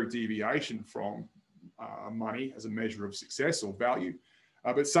necessary deviation from money as a measure of success or value.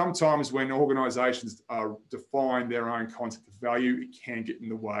 But sometimes when organizations define their own concept of value, it can get in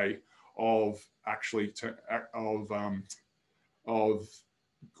the way of of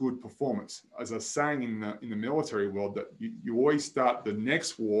good performance. As I was saying in the military world, that you always start the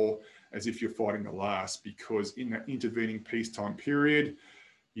next war as if you're fighting the last, because in that intervening peacetime period,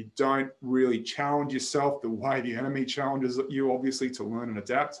 you don't really challenge yourself the way the enemy challenges you, obviously, to learn and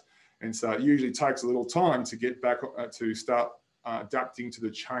adapt. And so it usually takes a little time to get back to start adapting to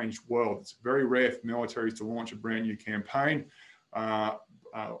the changed world. It's very rare for militaries to launch a brand new campaign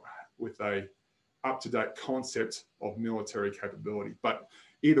with a up-to-date concept of military capability. But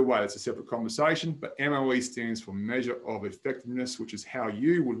either way, it's a separate conversation. But MOE stands for measure of effectiveness, which is how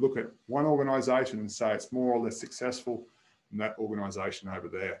you would look at one organization and say it's more or less successful than that organization over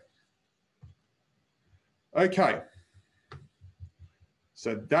there. Okay.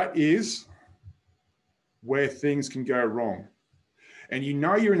 So that is where things can go wrong. And you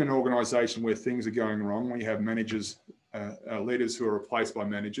know you're in an organization where things are going wrong when you have managers, leaders who are replaced by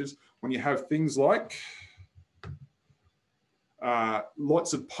managers, when you have things like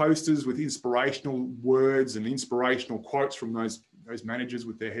lots of posters with inspirational words and inspirational quotes from those managers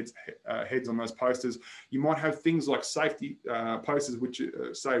with their heads on those posters. You might have things like safety posters which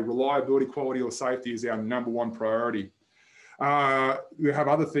say reliability, quality, or safety is our #1 priority. We have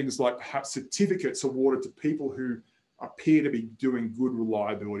other things like perhaps certificates awarded to people who appear to be doing good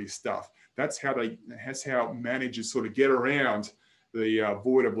reliability stuff. That's how managers sort of get around the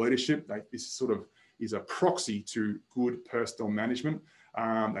void of leadership. This sort of is a proxy to good personal management.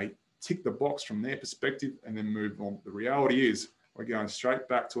 They tick the box from their perspective and then move on. The reality is we're going straight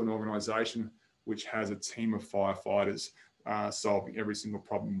back to an organization which has a team of firefighters solving every single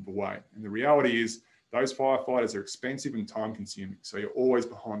problem of the way. And the reality is those firefighters are expensive and time consuming. So you're always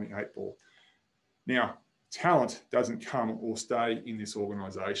behind the 8 ball. Now, talent doesn't come or stay in this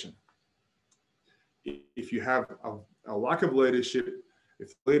organization. If you have a lack of leadership,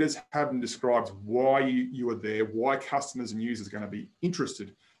 if leaders haven't described why you are there, why customers and users are going to be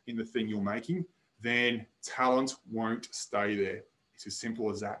interested in the thing you're making, then talent won't stay there. It's as simple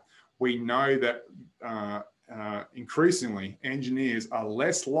as that. We know that increasingly engineers are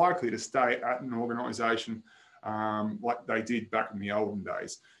less likely to stay at an organization like they did back in the olden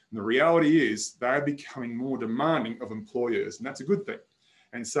days. And the reality is they're becoming more demanding of employers, and that's a good thing.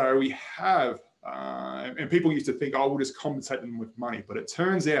 And so we have, and people used to think, oh, we'll just compensate them with money. But it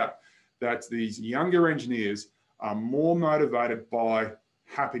turns out that these younger engineers are more motivated by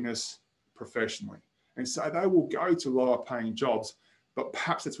happiness professionally. And so they will go to lower paying jobs, but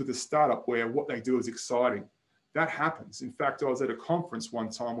perhaps it's with a startup where what they do is exciting. That happens. In fact, I was at a conference one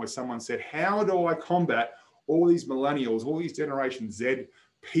time where someone said, how do I combat all these millennials, all these Generation Z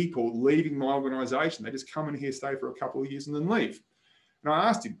people leaving my organization? They just come in here, stay for a couple of years and then leave. And I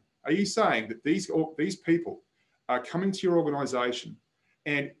asked him, are you saying that these people are coming to your organization,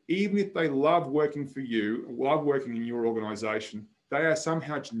 and even if they love working for you, love working in your organization, they are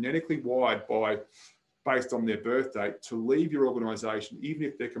somehow genetically wired based on their birth date to leave your organization, even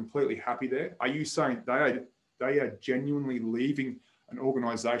if they're completely happy there? Are you saying they are genuinely leaving an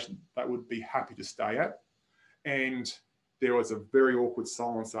organization that would be happy to stay at? And there was a very awkward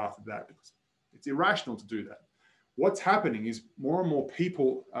silence after that, because it's irrational to do that. What's happening is more and more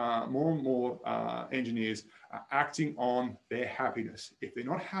people, more and more engineers are acting on their happiness. If they're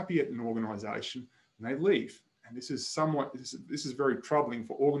not happy at an organization, they leave. And this is very troubling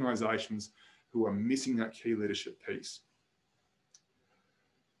for organizations who are missing that key leadership piece.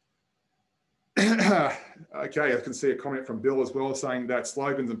 Okay, I can see a comment from Bill as well saying that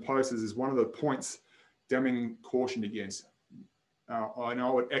slogans and posters is one of the points Deming cautioned against. I know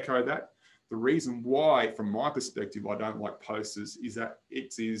I would echo that. The reason why, from my perspective, I don't like posters is that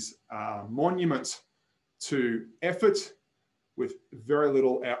it is a monument to effort with very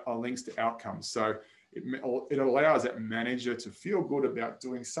little links to outcomes. So it allows that manager to feel good about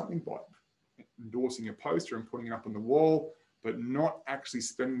doing something by endorsing a poster and putting it up on the wall, but not actually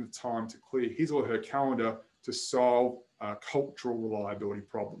spending the time to clear his or her calendar to solve a cultural reliability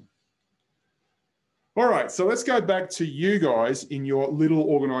problem. All right, so let's go back to you guys in your little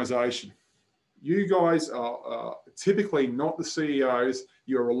organization. You guys are typically not the CEOs.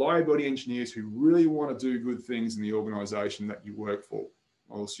 You're reliability engineers who really want to do good things in the organization that you work for.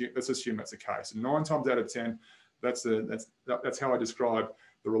 Let's assume that's the case. And 9 times out of 10, that's how I describe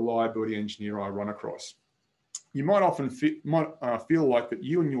the reliability engineer I run across. You might often feel like that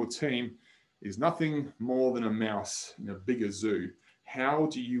you and your team is nothing more than a mouse in a bigger zoo. How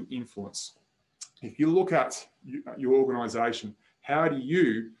do you influence? If you look at your organization, how do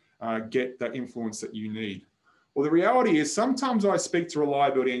you get that influence that you need? Well, the reality is sometimes I speak to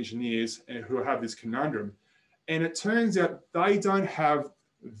reliability engineers who have this conundrum, and it turns out they don't have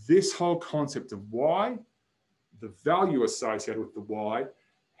this whole concept of why, the value associated with the why,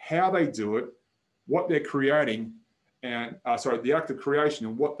 how they do it, what they're creating, and the act of creation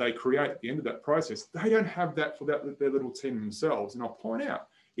and what they create at the end of that process. They don't have that for their little team themselves. And I'll point out,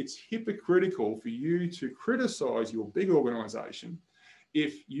 it's hypocritical for you to criticize your big organization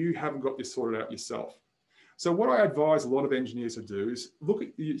if you haven't got this sorted out yourself. So what I advise a lot of engineers to do is look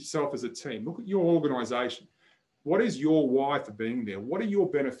at yourself as a team, look at your organization. What is your why for being there? What are your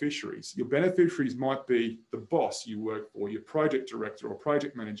beneficiaries? Your beneficiaries might be the boss you work for, your project director or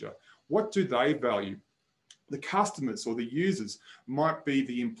project manager. What do they value? The customers or the users might be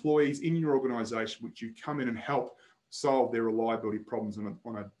the employees in your organization, which you come in and help solve their reliability problems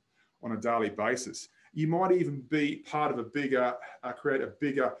on a daily basis. You might even be part of a bigger, create a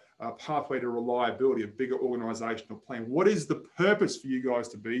bigger pathway to reliability, a bigger organizational plan. What is the purpose for you guys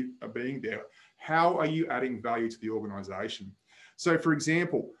to be being there? How are you adding value to the organization? So for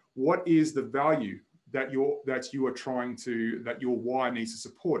example, what is the value that your why needs to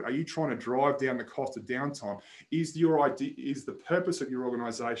support? Are you trying to drive down the cost of downtime? Is the purpose of your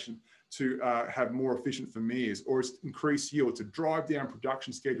organization to have more efficient FMEAs, or is increase yield to drive down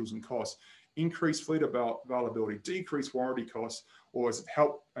production schedules and costs, increase fleet availability, decrease warranty costs, or is it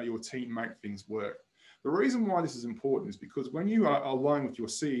help your team make things work? The reason why this is important is because when you are alone with your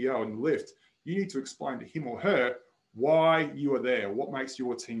CEO in the lift, you need to explain to him or her why you are there, what makes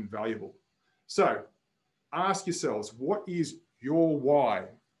your team valuable. So ask yourselves, what is your why?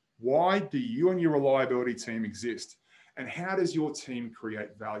 Why do you and your reliability team exist? And how does your team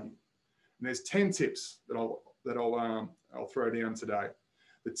create value? And there's 10 tips that I'll I'll throw down today.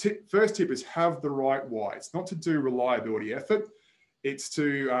 The first tip is have the right why. It's not to do reliability effort. It's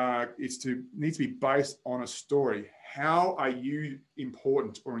to need to be based on a story. How are you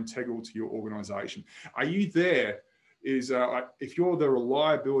important or integral to your organization? Are you there? If you're the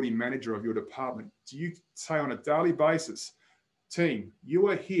reliability manager of your department, do you say on a daily basis, team, you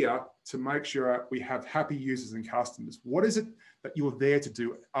are here to make sure we have happy users and customers? What is it that you're there to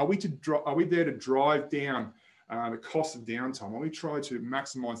do? Are we there to drive down the cost of downtime? Are we trying to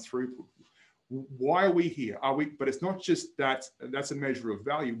maximize throughput? Why are we here? But it's not just that. That's a measure of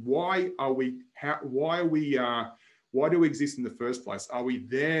value. Why do we exist in the first place? Are we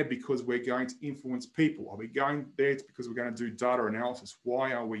there because we're going to influence people? Are we going there because we're going to do data analysis?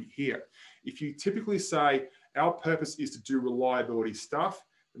 Why are we here? If you typically say our purpose is to do reliability stuff,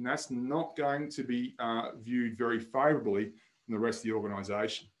 then that's not going to be viewed very favorably from the rest of the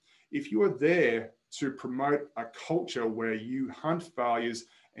organization. If you are there to promote a culture where you hunt failures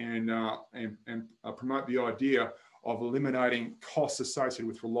and promote the idea of eliminating costs associated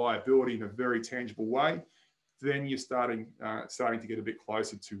with reliability in a very tangible way, then you're starting to get a bit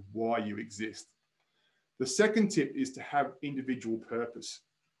closer to why you exist. The second tip is to have individual purpose.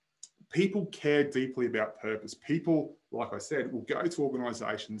 People care deeply about purpose. People, like I said, will go to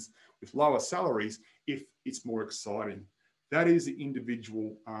organizations with lower salaries if it's more exciting. That is the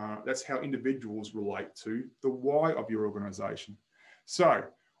individual, that's how individuals relate to the why of your organization. So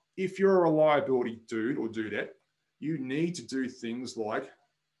if you're a reliability dude or dudette, you need to do things like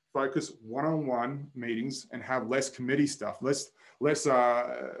focus one-on-one meetings and have less committee stuff. We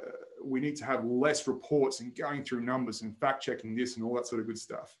need to have less reports and going through numbers and fact checking this and all that sort of good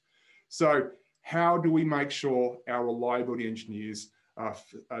stuff. So how do we make sure our reliability engineers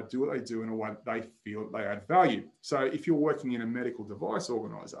do what they do in a way that they feel they add value? So if you're working in a medical device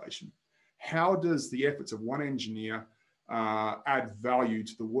organization, how does the efforts of one engineer add value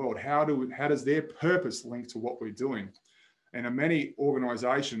to the world? How does their purpose link to what we're doing? And many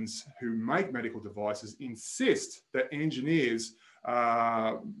organizations who make medical devices insist that engineers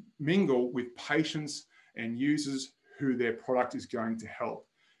mingle with patients and users who their product is going to help.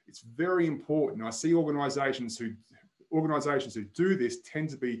 It's very important. I see organizations who do this tend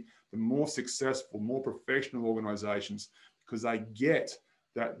to be the more successful, more professional organizations, because they get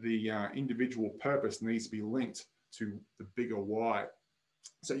that the individual purpose needs to be linked to the bigger why.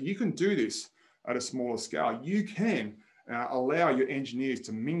 So you can do this at a smaller scale. You can allow your engineers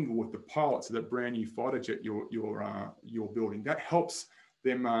to mingle with the pilots of that brand new fighter jet you're building. That helps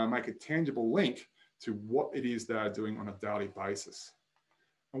them make a tangible link to what it is they're doing on a daily basis.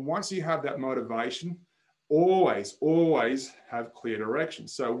 And once you have that motivation, always have clear direction.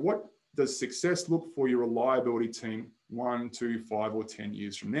 So what does success look for your reliability team 1, 2, 5, or 10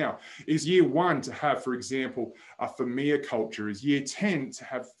 years from now? Is year 1 to have, for example, a FMEA culture? Is year 10 to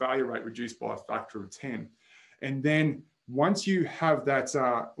have failure rate reduced by a factor of 10? And then once you have that,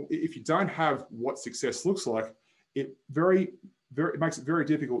 if you don't have what success looks like, it makes it very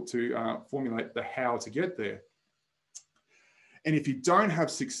difficult to formulate the how to get there. And if you don't have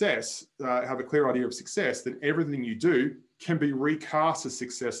success, have a clear idea of success, then everything you do can be recast as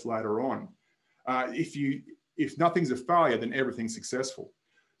success later on. If nothing's a failure, then everything's successful.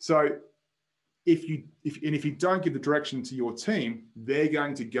 So if you don't give the direction to your team, they're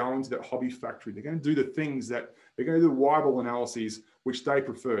going to go into that hobby factory. They're going to do the things that they're going to do the Weibull analyses, which they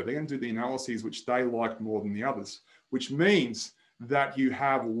prefer. They're going to do the analyses which they like more than the others, which means that you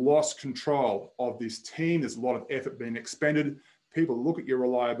have lost control of this team. There's a lot of effort being expended. People look at your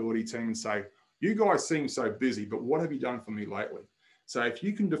reliability team and say, you guys seem so busy, but what have you done for me lately? So if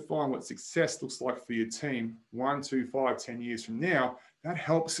you can define what success looks like for your team 1, 2, 5, 10 years from now, that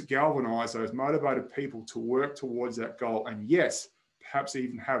helps galvanize those motivated people to work towards that goal. And yes, perhaps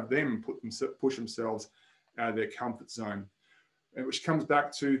even have them push themselves out of their comfort zone, which comes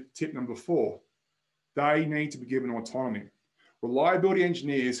back to tip number 4. They need to be given autonomy. Reliability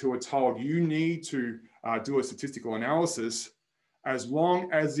engineers who are told you need to do a statistical analysis, as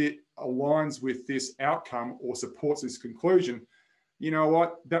long as it aligns with this outcome or supports this conclusion, you know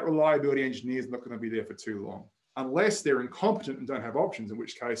what? That reliability engineer is not going to be there for too long, unless they're incompetent and don't have options, in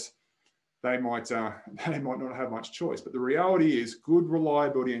which case they might not have much choice. But the reality is good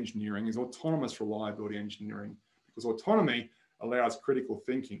reliability engineering is autonomous reliability engineering, because autonomy allows critical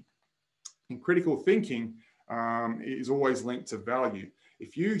thinking. And critical thinking is always linked to value.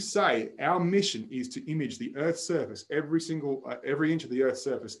 If you say our mission is to image the Earth's surface, every inch of the Earth's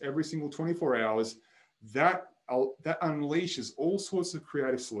surface, every single 24 hours, that unleashes all sorts of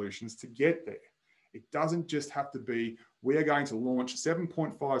creative solutions to get there. It doesn't just have to be, we are going to launch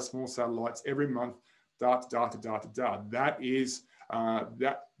 7.5 small satellites every month That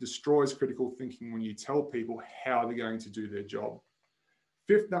destroys critical thinking when you tell people how they're going to do their job.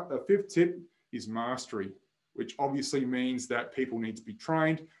 Fifth tip is mastery, which obviously means that people need to be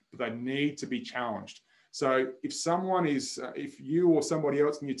trained, but they need to be challenged. So if you or somebody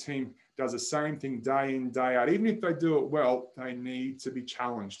else in your team does the same thing day in, day out, even if they do it well, they need to be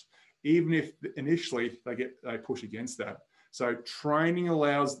challenged, even if initially they push against that. So training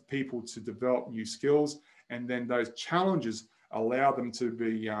allows people to develop new skills, and then those challenges allow them to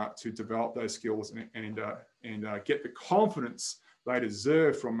develop those skills and get the confidence they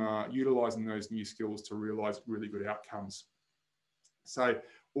deserve from utilizing those new skills to realize really good outcomes. So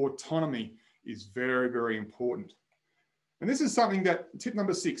autonomy is very, very important. And this is something that, tip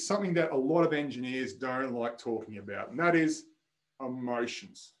number 6, something that a lot of engineers don't like talking about, and that is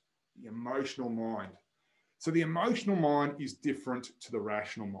emotions, the emotional mind. So the emotional mind is different to the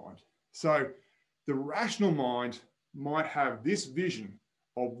rational mind. So the rational mind might have this vision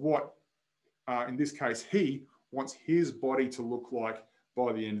of what, in this case, he wants his body to look like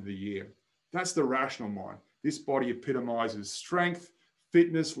by the end of the year. That's the rational mind. This body epitomizes strength,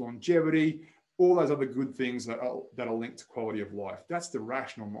 fitness, longevity, all those other good things that are linked to quality of life. That's the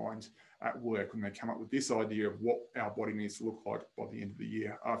rational mind at work when they come up with this idea of what our body needs to look like by the end of the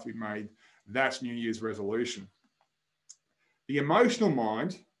year after we've made that New Year's resolution. The emotional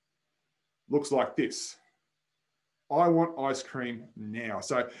mind looks like this. I want ice cream now.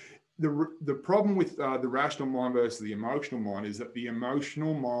 So the problem with the rational mind versus the emotional mind is that the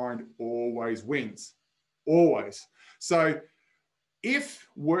emotional mind always wins, always. So if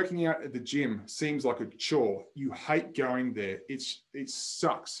working out at the gym seems like a chore, you hate going there, it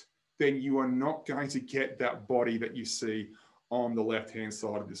sucks, then you are not going to get that body that you see on the left-hand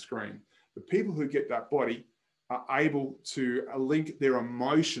side of the screen. The people who get that body are able to link their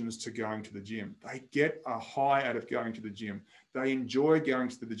emotions to going to the gym. They get a high out of going to the gym. They enjoy going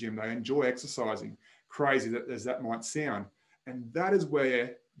to the gym. They enjoy exercising, crazy as that might sound. And that is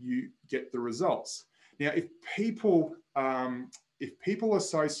where you get the results. Now, if people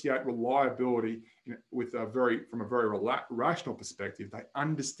associate reliability with from a very rational perspective, they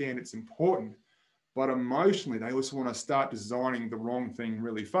understand it's important, but emotionally, they also want to start designing the wrong thing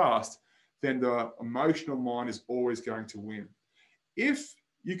really fast, then the emotional mind is always going to win. If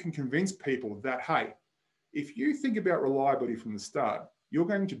you can convince people that, hey, if you think about reliability from the start, you're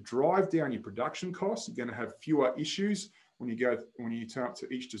going to drive down your production costs, you're going to have fewer issues when you turn up to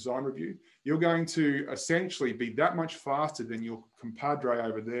each design review, you're going to essentially be that much faster than your compadre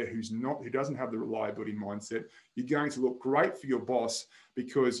over there who doesn't have the reliability mindset. You're going to look great for your boss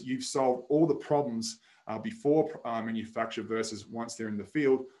because you've solved all the problems before manufacture versus once they're in the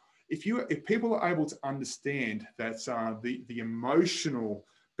field. If people are able to understand that the emotional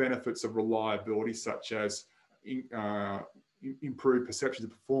benefits of reliability, such as improved perceptions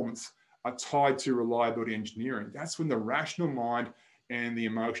of performance, are tied to reliability engineering, that's when the rational mind and the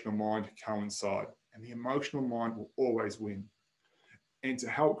emotional mind coincide, and the emotional mind will always win. And to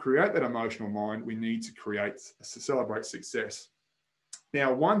help create that emotional mind, we need to celebrate success.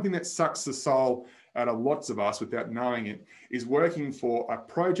 Now, one thing that sucks the soul out of lots of us without knowing it is working for a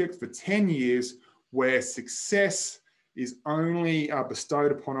project for 10 years where success is only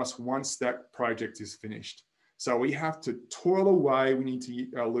bestowed upon us once that project is finished. So we have to toil away. We need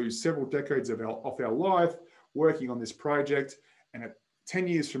to lose several decades of our life working on this project. And at 10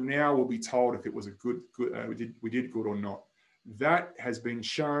 years from now, we'll be told if it was we did good or not. That has been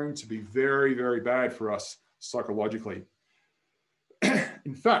shown to be very, very bad for us psychologically.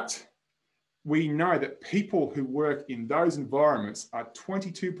 In fact, we know that people who work in those environments are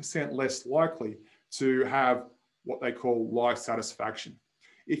 22% less likely to have what they call life satisfaction.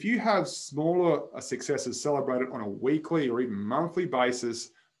 If you have smaller successes celebrated on a weekly or even monthly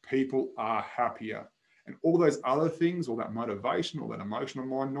basis, people are happier. And all those other things, all that motivation, all that emotional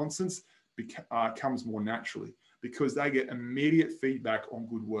mind nonsense comes more naturally because they get immediate feedback on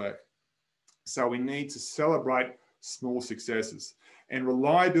good work. So we need to celebrate small successes. And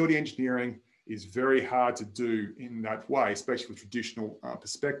reliability engineering is very hard to do in that way, especially with traditional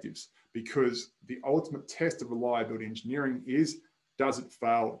perspectives, because the ultimate test of reliability engineering is, does it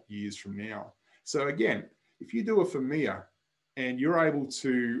fail years from now? So again, if you do a FMEA and you're able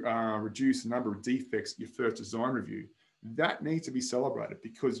to reduce the number of defects at your first design review, that needs to be celebrated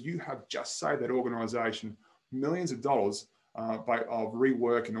because you have just saved that organization millions of dollars of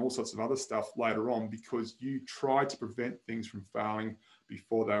rework and all sorts of other stuff later on because you tried to prevent things from failing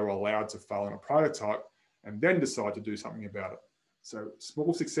before they were allowed to fail in a prototype and then decide to do something about it. So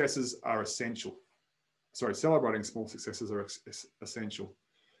small successes are essential. Sorry, celebrating small successes are essential.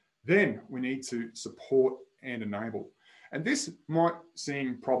 Then we need to support and enable. And this might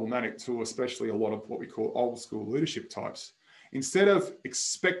seem problematic to especially a lot of what we call old school leadership types. Instead of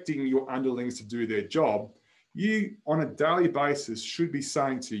expecting your underlings to do their job, you on a daily basis should be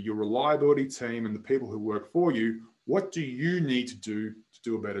saying to your reliability team and the people who work for you, what do you need to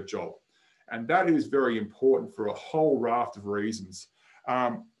do a better job? And that is very important for a whole raft of reasons.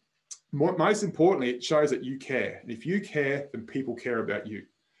 Most importantly, it shows that you care. And if you care, then people care about you.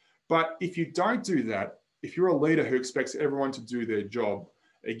 But if you don't do that, if you're a leader who expects everyone to do their job,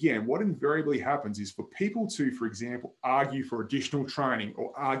 again, what invariably happens is for people to, for example, argue for additional training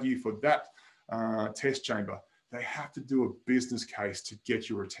or argue for that test chamber, they have to do a business case to get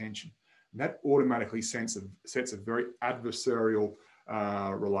your attention. And that automatically sets a very adversarial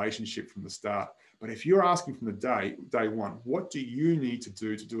relationship from the start. But if you're asking from the day one, what do you need to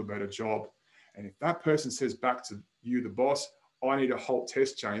do a better job? And if that person says back to you, the boss, I need a halt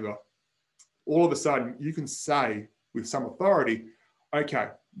test chamber, all of a sudden you can say with some authority, okay,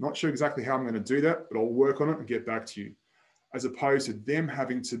 not sure exactly how I'm going to do that, but I'll work on it and get back to you. As opposed to them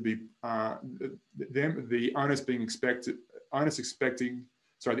having to be, the onus being expected,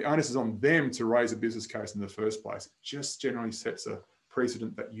 the onus is on them to raise a business case in the first place. It just generally sets a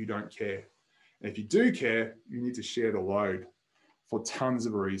precedent that you don't care. And if you do care, you need to share the load for tons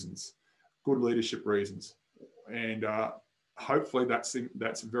of reasons, good leadership reasons. And hopefully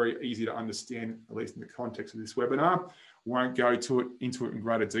that's very easy to understand, at least in the context of this webinar. Won't go into it in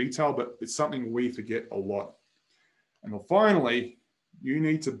greater detail, but it's something we forget a lot. And then finally, you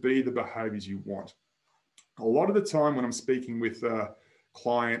need to be the behaviors you want. A lot of the time when I'm speaking with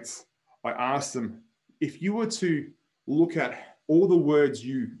clients, I ask them, if you were to look at all the words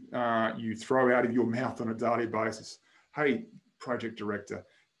you throw out of your mouth on a daily basis, hey, project director,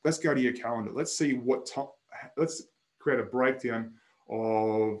 let's go to your calendar. Let's see let's create a breakdown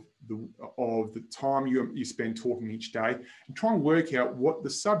of the time you spend talking each day and try and work out what the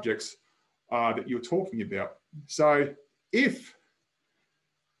subjects are that you're talking about. So if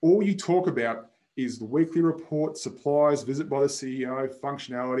all you talk about is the weekly report, supplies, visit by the CEO,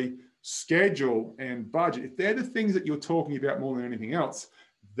 functionality, schedule, and budget, if they're the things that you're talking about more than anything else,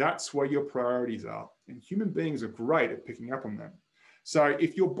 that's where your priorities are. And human beings are great at picking up on that. So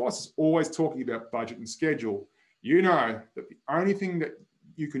if your boss is always talking about budget and schedule, you know that the only thing that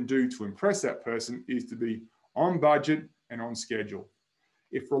you can do to impress that person is to be on budget and on schedule.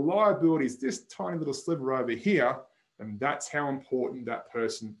 If reliability is this tiny little sliver over here, then that's how important that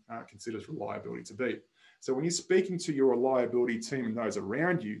person considers reliability to be. So when you're speaking to your reliability team and those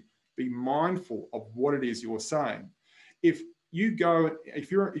around you, be mindful of what it is you're saying. If you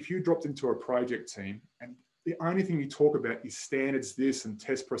dropped into a project team and the only thing you talk about is standards this and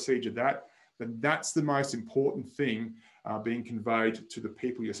test procedure that, then that's the most important thing being conveyed to the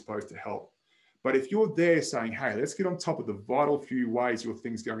people you're supposed to help. But if you're there saying, hey, let's get on top of the vital few ways your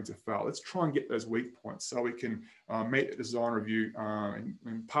thing's going to fail, let's try and get those weak points so we can meet the design review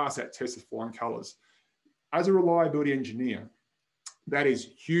and pass that test with flying colors. As a reliability engineer, that is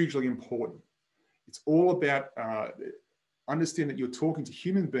hugely important. It's all about understand that you're talking to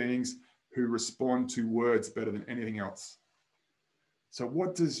human beings who respond to words better than anything else. So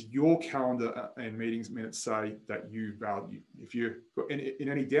what does your calendar and meetings minutes say that you value? If you're in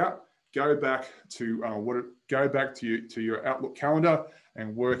any doubt, go back to your Outlook calendar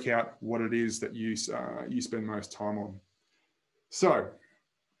and work out what it is that you spend most time on. So,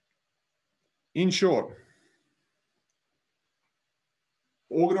 in short,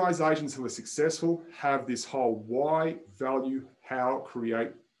 organizations who are successful have this whole why, value, how,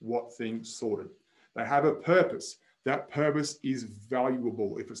 create, what thing sorted. They have a purpose. That purpose is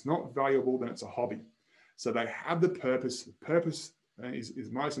valuable. If it's not valuable, then it's a hobby. So they have the purpose. The purpose is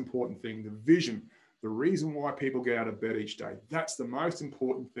the most important thing. The vision, the reason why people get out of bed each day. That's the most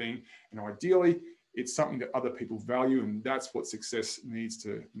important thing. And ideally, it's something that other people value, and that's what success needs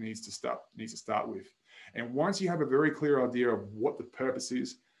to start with. And once you have a very clear idea of what the purpose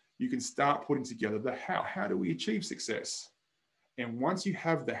is, you can start putting together the how. How do we achieve success? And once you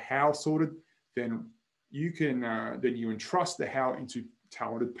have the how sorted, then you can you entrust the how into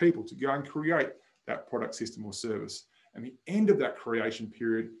talented people to go and create that product, system, or service. And the end of that creation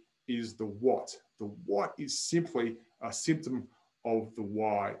period is the what. The what is simply a symptom of the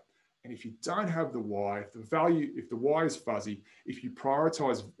why. And if you don't have the why, if the why is fuzzy, if you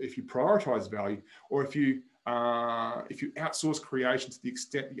prioritize value, or if you outsource creation to the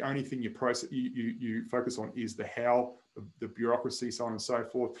extent the only thing you focus on is the how, the bureaucracy, so on and so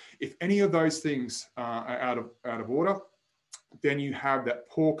forth. If any of those things are out of order, then you have that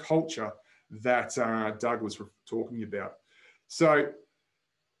poor culture that Doug was talking about. So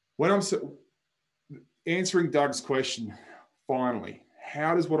When I'm answering Doug's question, finally,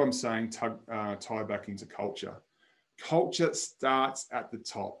 how does what I'm saying tie back into culture? Culture starts at the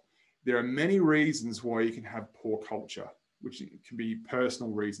top. There are many reasons why you can have poor culture, which can be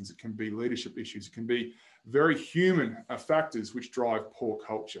personal reasons, it can be leadership issues, it can be very human factors which drive poor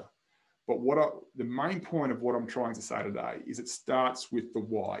culture. But the main point of what I'm trying to say today is it starts with the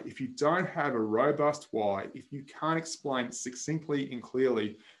why. If you don't have a robust why, if you can't explain succinctly and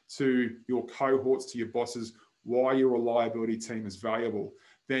clearly to your cohorts, to your bosses, why your reliability team is valuable,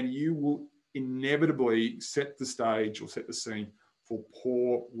 then you will inevitably set the stage or set the scene for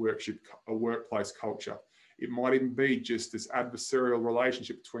poor workplace culture. It might even be just this adversarial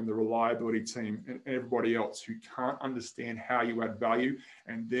relationship between the reliability team and everybody else who can't understand how you add value,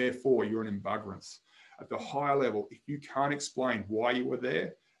 and therefore you're an embuggerance. At the higher level, if you can't explain why you were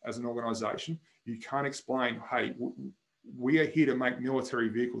there as an organization, you can't explain, hey, we are here to make military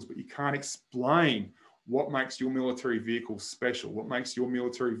vehicles, but you can't explain what makes your military vehicles special, what makes your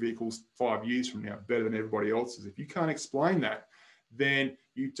military vehicles 5 years from now better than everybody else's. If you can't explain that, then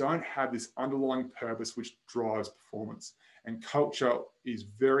you don't have this underlying purpose which drives performance. And culture is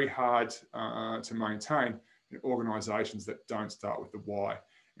very hard to maintain in organizations that don't start with the why.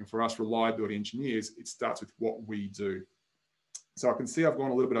 And for us reliability engineers, it starts with what we do. So I can see I've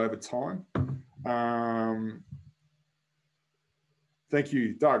gone a little bit over time. Thank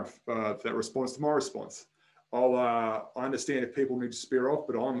you, Doug, for that response to my response. I understand if people need to spare off,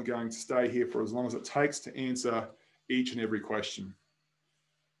 but I'm going to stay here for as long as it takes to answer each and every question.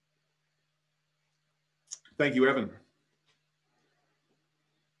 Thank you, Evan.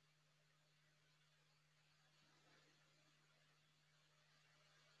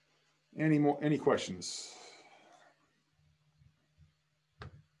 Any questions?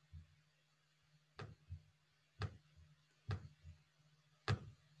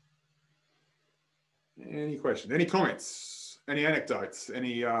 Any questions? Any comments? Any anecdotes?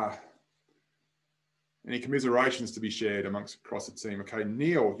 Any commiserations to be shared across the team? Okay,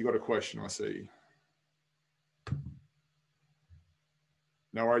 Neil, you got a question, I see.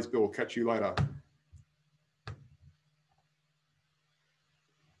 No worries, Bill. Catch you later.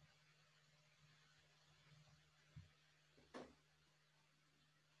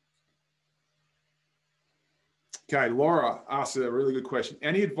 Okay, Laura asked a really good question.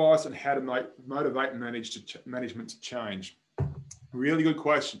 Any advice on how to motivate management to change? Really good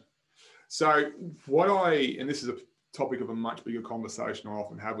question. So and this is a topic of a much bigger conversation I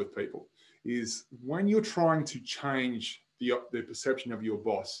often have with people, is when you're trying to change the perception of your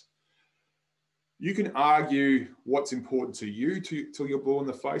boss, you can argue what's important to you till you're blue in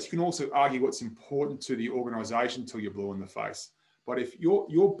the face. You can also argue what's important to the organization till you're blue in the face. But if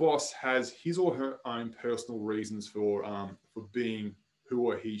your boss has his or her own personal reasons for being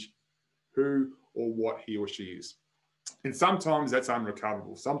who or what he or she is, and sometimes that's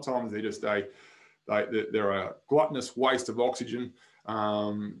unrecoverable. Sometimes they're just they're a gluttonous waste of oxygen,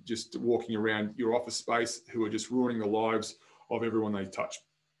 just walking around your office space, who are just ruining the lives of everyone they touch.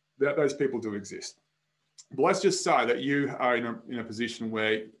 Those people do exist. But let's just say that you are in a position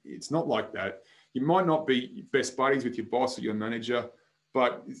where it's not like that. You might not be best buddies with your boss or your manager,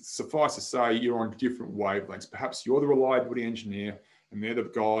 but suffice to say, you're on different wavelengths. Perhaps you're the reliability engineer and they're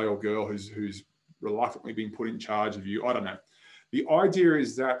the guy or girl who's reluctantly being put in charge of you. I don't know. The idea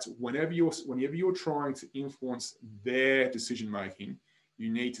is that whenever you're trying to influence their decision-making,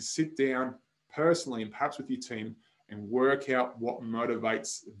 you need to sit down personally and perhaps with your team and work out what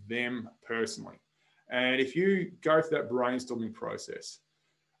motivates them personally. And if you go through that brainstorming process,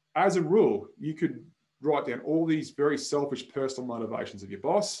 as a rule, you could write down all these very selfish personal motivations of your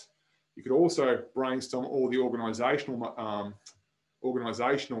boss. You could also brainstorm all the organizational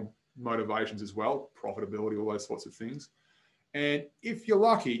motivations as well, profitability, all those sorts of things. And if you're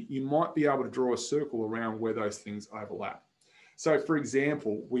lucky, you might be able to draw a circle around where those things overlap. So for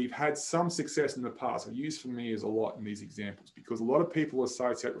example, we've had some success in the past. I use Familiars a lot in these examples because a lot of people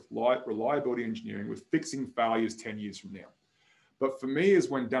associate with reliability engineering with fixing failures 10 years from now. But Familiars,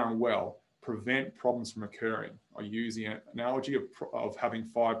 when done well, prevent problems from occurring. I use the analogy of having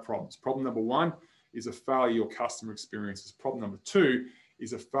 5 problems. Problem number 1 is a failure your customer experiences. Problem number 2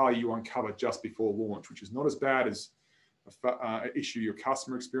 is a failure you uncover just before launch, which is not as bad as an issue your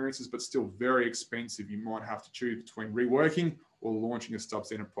customer experiences, but still very expensive. You might have to choose between reworking or launching a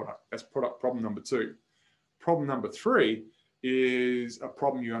substandard product. That's problem number 2. Problem number 3 is a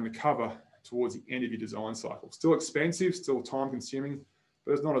problem you uncover towards the end of your design cycle. Still expensive, still time consuming,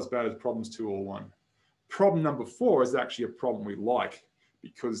 but it's not as bad as problems 2 or 1. Problem number 4 is actually a problem we like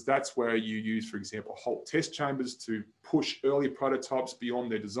because that's where you use, for example, Halt test chambers to push early prototypes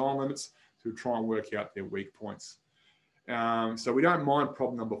beyond their design limits to try and work out their weak points. So we don't mind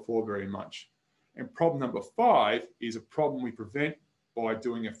problem number 4 very much. And problem number 5 is a problem we prevent by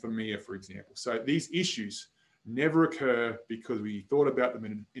doing a FMEA, for example. So these issues never occur because we thought about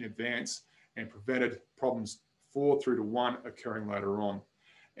them in advance and prevented problems 4 through to 1 occurring later on.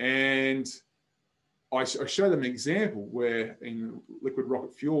 And I show them an example where in liquid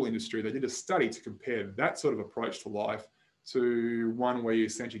rocket fuel industry, they did a study to compare that sort of approach to life to one where you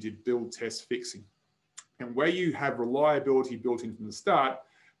essentially did build, test, fixing. And where you have reliability built in from the start,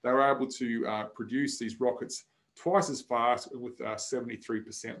 they were able to produce these rockets twice as fast with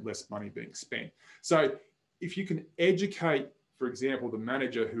 73% less money being spent. So if you can educate, for example, the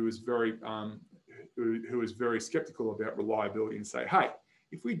manager who is very skeptical about reliability and say, hey,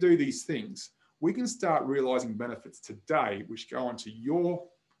 if we do these things, we can start realizing benefits today, which go onto your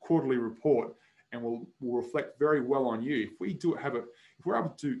quarterly report and will reflect very well on you. If we do have if we're able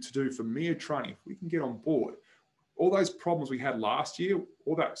to do FMEA training, if we can get on board, all those problems we had last year,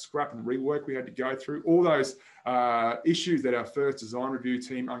 all that scrap and rework we had to go through, all those issues that our first design review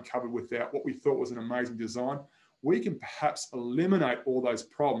team uncovered without what we thought was an amazing design, we can perhaps eliminate all those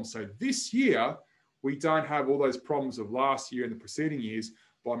problems. So this year, we don't have all those problems of last year and the preceding years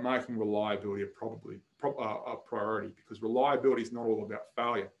by making reliability a priority, because reliability is not all about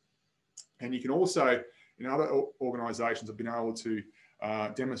failure. And you can also, in other organizations, have been able to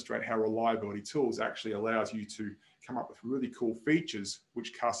demonstrate how reliability tools actually allows you to come up with really cool features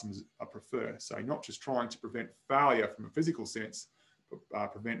which customers prefer. So not just trying to prevent failure from a physical sense,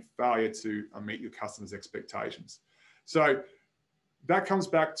 but prevent failure to meet your customers' expectations. So that comes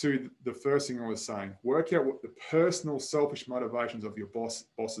back to the first thing I was saying. Work out what the personal selfish motivations of your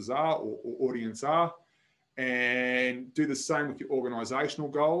bosses are or audience are, and do the same with your organizational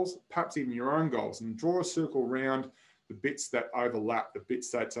goals, perhaps even your own goals, and draw a circle around the bits that overlap, the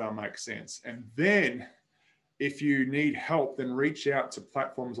bits that make sense. And then if you need help, then reach out to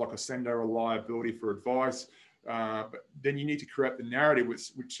platforms like Ascendo Reliability for advice. But then you need to create the narrative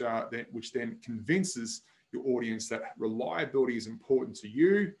which then convinces your audience that reliability is important to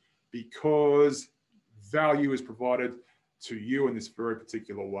you because value is provided to you in this very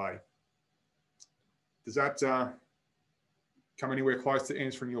particular way. Does that come anywhere close to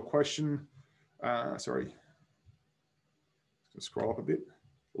answering your question? Sorry, just scroll up a bit.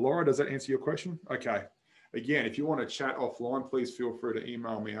 Laura, does that answer your question? Okay. Again, if you want to chat offline, please feel free to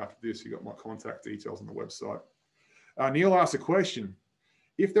email me after this. You've got my contact details on the website. Neil asked a question.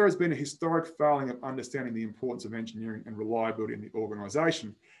 If there has been a historic failing of understanding the importance of engineering and reliability in the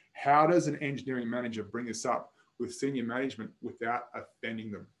organization, how does an engineering manager bring this up with senior management without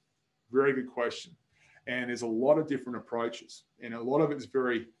offending them? Very good question. And there's a lot of different approaches, and a lot of it's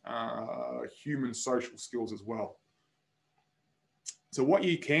very human social skills as well. So what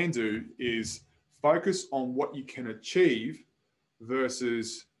you can do is focus on what you can achieve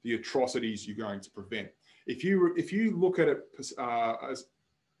versus the atrocities you're going to prevent. If you look at it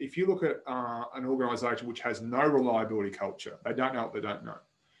if you look at an organization which has no reliability culture, they don't know what they don't know,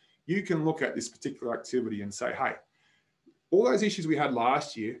 you can look at this particular activity and say, hey, all those issues we had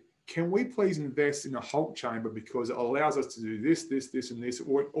last year, can we please invest in a Halt chamber because it allows us to do this, this, this, and this,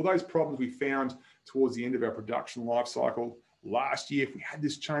 or all those problems we found towards the end of our production life cycle last year. If we had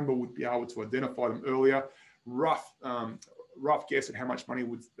this chamber, we'd be able to identify them earlier. Rough guess at how much money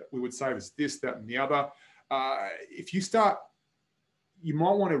we would save is this, that, and the other. If you start, you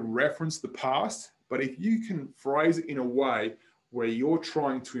might want to reference the past, but if you can phrase it in a way where you're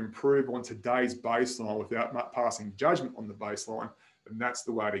trying to improve on today's baseline without passing judgment on the baseline, then that's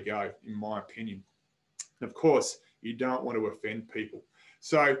the way to go, in my opinion. And of course, you don't want to offend people.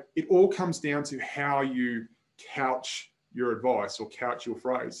 So it all comes down to how you couch your advice or couch your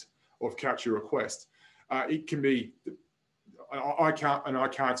phrase or couch your request. It can be, I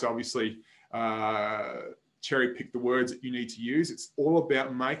can't obviously cherry pick the words that you need to use. It's all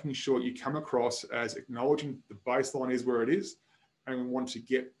about making sure you come across as acknowledging the baseline is where it is, and we want to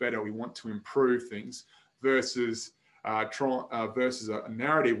get better. We want to improve things versus a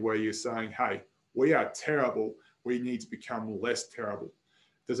narrative where you're saying, hey, we are terrible. We need to become less terrible.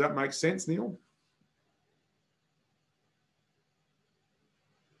 Does that make sense, Neil?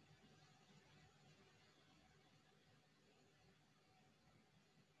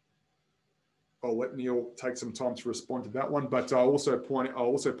 I'll let Neil take some time to respond to that one, but I'll also point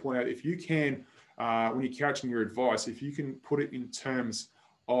out if you can, when you're couching your advice, if you can put it in terms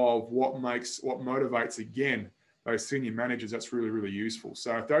of what motivates again those senior managers, that's really, really useful.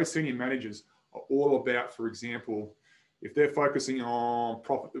 So if those senior managers are all about, for example, if they're focusing on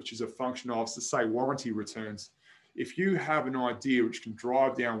profit, which is a function of, so say, warranty returns, if you have an idea which can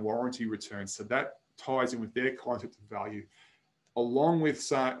drive down warranty returns, so that ties in with their concept of value, along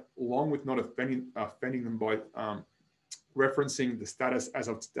with not offending them by referencing the status as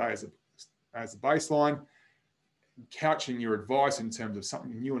of today as a baseline, couching your advice in terms of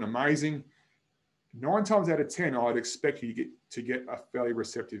something new and amazing, 9 times out of 10, I'd expect you to get a fairly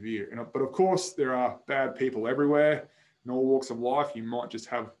receptive ear. But of course, there are bad people everywhere in all walks of life. You might just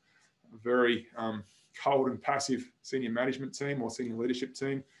have a very cold and passive senior management team or senior leadership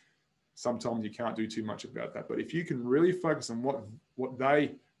team. Sometimes you can't do too much about that. But if you can really focus on what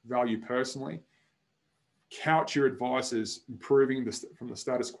they value personally, couch your advice as improving from the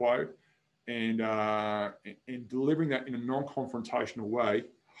status quo, and delivering that in a non-confrontational way,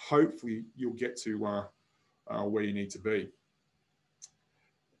 hopefully you'll get to where you need to be.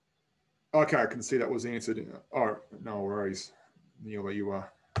 Okay, I can see that was answered. Oh, no worries. Neil, you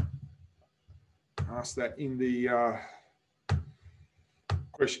asked that in the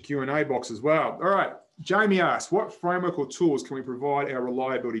question Q&A box as well. All right, Jamie asks, what framework or tools can we provide our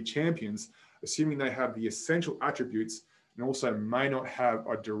reliability champions, assuming they have the essential attributes and also may not have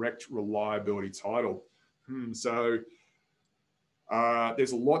a direct reliability title? So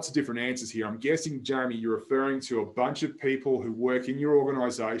there's lots of different answers here. I'm guessing, Jamie, you're referring to a bunch of people who work in your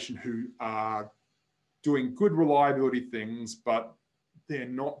organization who are doing good reliability things, but they're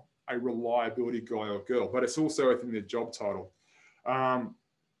not a reliability guy or girl, but it's also within their job title. And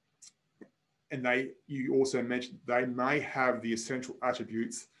you also mentioned they may have the essential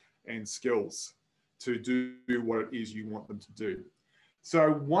attributes and skills to do what it is you want them to do.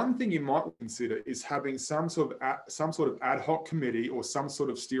 So one thing you might consider is having some sort of ad hoc committee or some sort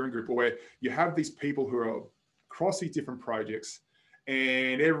of steering group where you have these people who are across these different projects,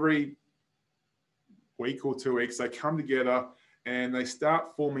 and every week or 2 weeks they come together and they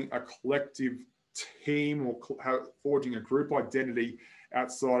start forming a collective team or forging a group identity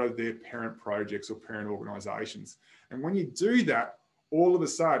outside of their parent projects or parent organizations. And when you do that, all of a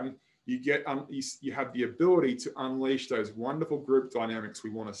sudden you have the ability to unleash those wonderful group dynamics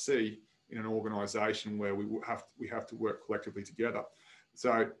we want to see in an organization where we have to work collectively together.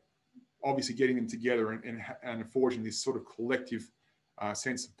 So obviously getting them together and forging this sort of collective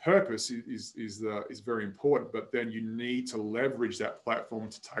sense of purpose is very important, but then you need to leverage that platform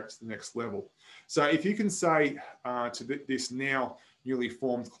to take to the next level. So if you can say to this now newly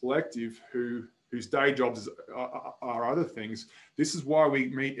formed collective whose day jobs are other things, this is why we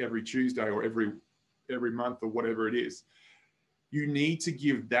meet every Tuesday or every month or whatever it is. You need to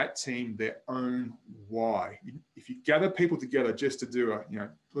give that team their own why. If you gather people together just to do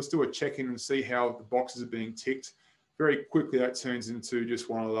let's do a check-in and see how the boxes are being ticked, very quickly that turns into just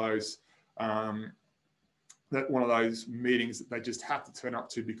one of those meetings that they just have to turn up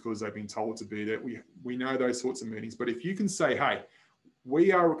to because they've been told to be there. We know those sorts of meetings, but if you can say, hey,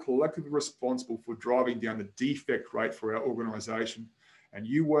 we are collectively responsible for driving down the defect rate for our organization, and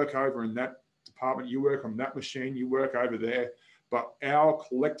you work over in that department, you work on that machine, you work over there, but our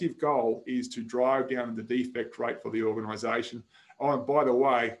collective goal is to drive down the defect rate for the organization. Oh, and by the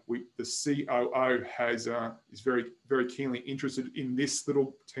way, the COO is very, very keenly interested in this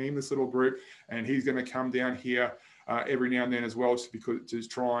little team, this little group, and he's going to come down here every now and then as well, to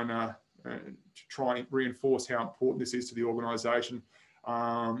try and reinforce how important this is to the organization.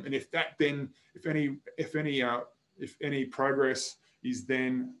 And if any progress is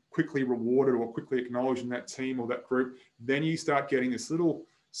then quickly rewarded or quickly acknowledged in that team or that group, then you start getting this little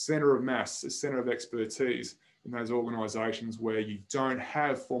center of mass, a center of expertise in those organizations where you don't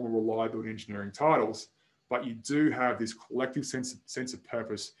have formal reliability engineering titles, but you do have this collective sense of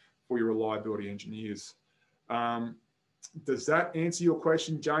purpose for your reliability engineers. Does that answer your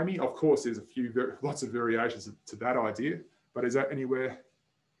question, Jamie? Of course, there's lots of variations to that idea, but is that anywhere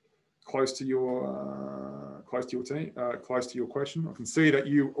close to your question? I can see that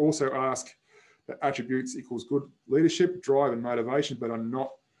you also ask that attributes equals good leadership, drive, and motivation, but are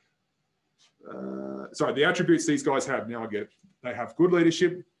not. Sorry, the attributes these guys have, now I get it. They have good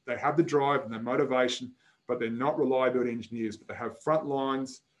leadership, they have the drive and the motivation, but they're not reliability engineers, but they have front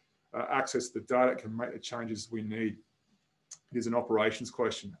lines, access to the data, can make the changes we need. It is an operations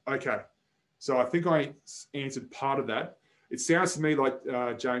question. Okay, so I think I answered part of that. It sounds to me like,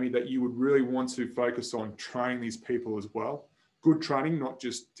 Jamie, that you would really want to focus on training these people as well. Good training, not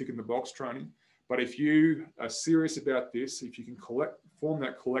just ticking the box training. But if you are serious about this, if you can form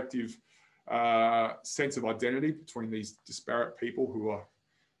that collective sense of identity between these disparate people who are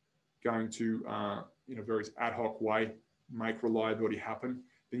going to, in a very ad hoc way, make reliability happen,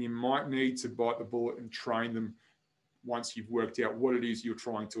 then you might need to bite the bullet and train them once you've worked out what it is you're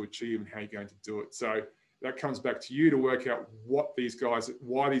trying to achieve and how you're going to do it. So that comes back to you to work out why these guys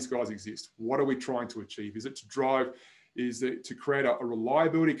exist. What are we trying to achieve? Is it to drive, is it to create a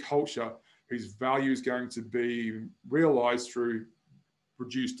reliability culture whose value is going to be realized through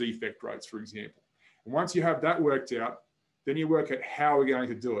reduced defect rates, for example? And once you have that worked out, then you work out how we're going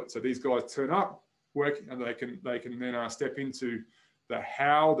to do it. So these guys turn up, work, and they can then step into the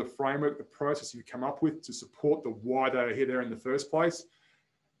how, the framework, the process you come up with to support the why they're here there in the first place.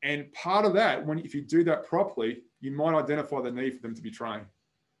 And part of that, if you do that properly, you might identify the need for them to be trained.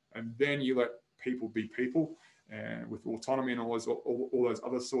 And then you let people be people, and with autonomy and all those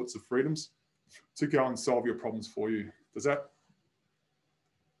other sorts of freedoms to go and solve your problems for you. Does that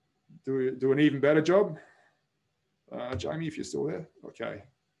do an even better job? Jamie, if you're still there. Okay.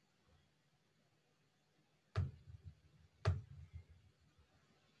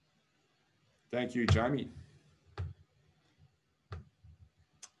 Thank you, Jamie.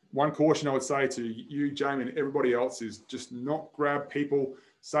 One caution I would say to you, Jamie, and everybody else is just not grab people,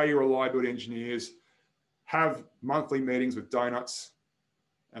 say you're reliability engineers, have monthly meetings with donuts,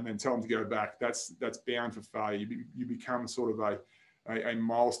 and then tell them to go back. That's bound for failure. You become sort of a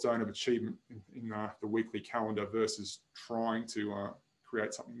milestone of achievement in the weekly calendar versus trying to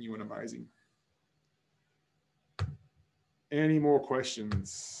create something new and amazing. Any more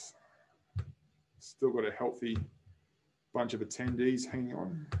questions? Still got a healthy bunch of attendees hanging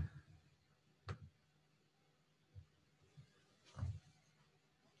on.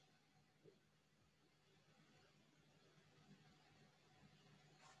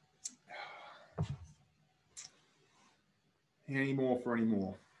 Any more for any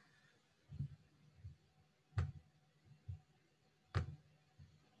more?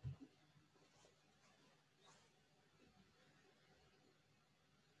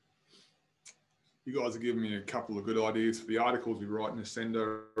 You guys have given me a couple of good ideas for the articles we write in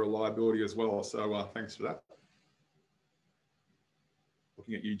Ascendo Reliability as well. So thanks for that.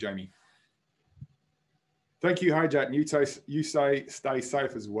 Looking at you, Jamie. Thank you, Hajat. And you say stay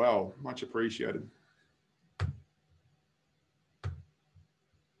safe as well. Much appreciated.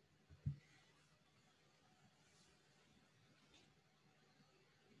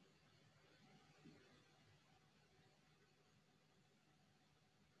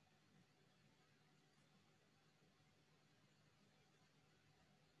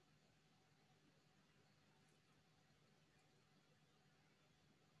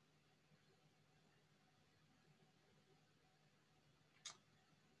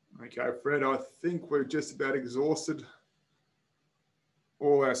 Okay, Fred, I think we're just about exhausted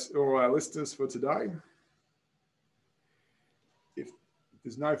all our listeners for today. If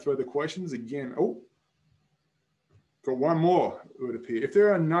there's no further questions, again, got one more, it would appear. If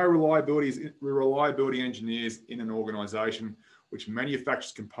there are no reliability engineers in an organization which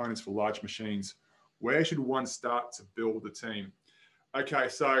manufactures components for large machines, where should one start to build the team? Okay,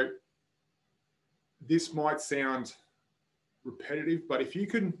 so this might sound repetitive, but if you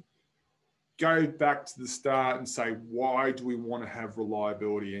can go back to the start and say, why do we want to have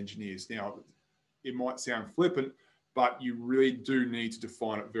reliability engineers? Now, it might sound flippant, but you really do need to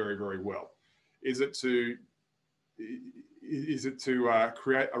define it very, very well. Is it to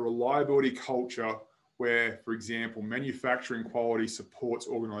create a reliability culture where, for example, manufacturing quality supports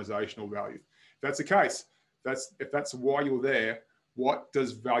organizational value? If that's the case, if that's why you're there, what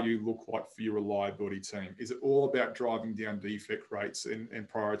does value look like for your reliability team? Is it all about driving down defect rates and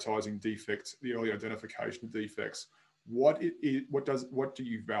prioritizing defects, the early identification of defects? What do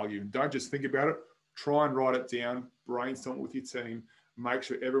you value? And don't just think about it, try and write it down, brainstorm it with your team, make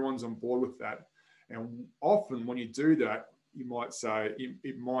sure everyone's on board with that. And often when you do that, you might say,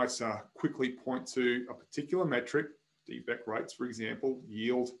 it might quickly point to a particular metric, defect rates, for example,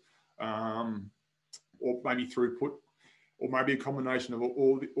 yield, or maybe throughput, or maybe a combination of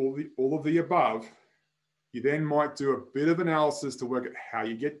all of the above. You then might do a bit of analysis to work at how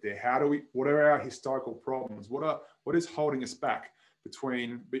you get there. What are our historical problems? What is holding us back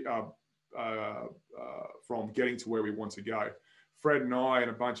from getting to where we want to go? Fred and I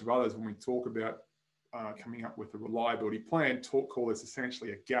and a bunch of others, when we talk about coming up with a reliability plan, call this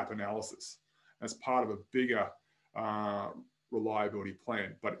essentially a gap analysis as part of a bigger reliability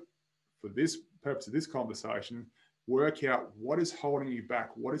plan. But for this purpose of this conversation, work out what is holding you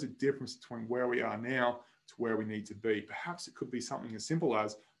back. What is the difference between where we are now to where we need to be? Perhaps it could be something as simple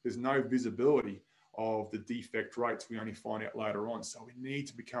as there's no visibility of the defect rates. We only find out later on. So we need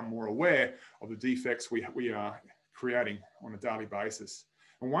to become more aware of the defects we are creating on a daily basis.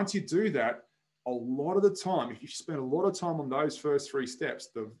 And once you do that, a lot of the time, if you spend a lot of time on those first three steps,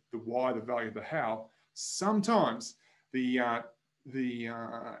 the why, the value, the how, sometimes the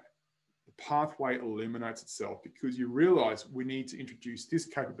pathway illuminates itself, because you realize we need to introduce this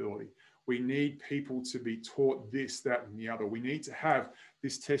capability. We need people to be taught this, that, and the other. We need to have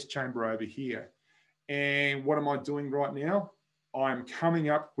this test chamber over here. And what am I doing right now? I'm coming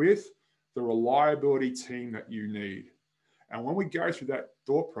up with the reliability team that you need. And when we go through that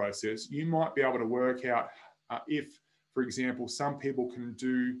thought process, you might be able to work out if, for example, some people can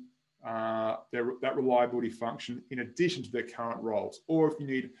do that reliability function in addition to their current roles, or if you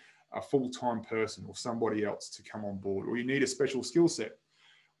need a full-time person or somebody else to come on board, or you need a special skill set.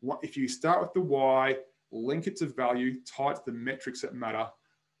 If you start with the why, link it to value, tie it to the metrics that matter,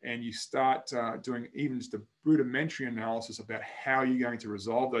 and you start doing even just a rudimentary analysis about how you're going to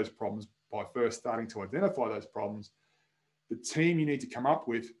resolve those problems by first starting to identify those problems, the team you need to come up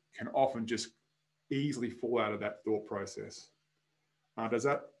with can often just easily fall out of that thought process. Does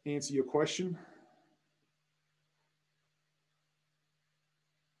that answer your question?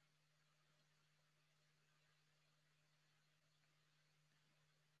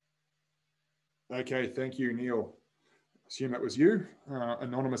 Okay, thank you, Neil. Assume that was you,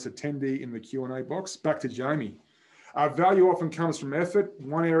 anonymous attendee in the Q&A box. Back to Jamie. Value often comes from effort.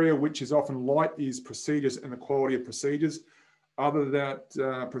 One area which is often light is procedures and the quality of procedures. Other than that,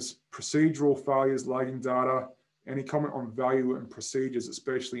 procedural failures, lagging data. Any comment on value and procedures,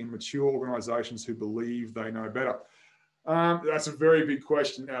 especially in mature organizations who believe they know better? That's a very big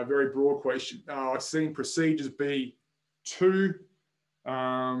question, a very broad question. I've seen procedures be too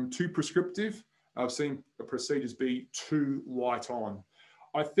prescriptive. I've seen procedures be too light on.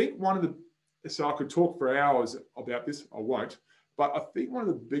 I think so I could talk for hours about this, I won't, but I think one of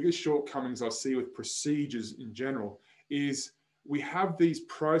the biggest shortcomings I see with procedures in general is we have these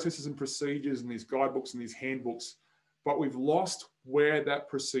processes and procedures and these guidebooks and these handbooks, but we've lost where that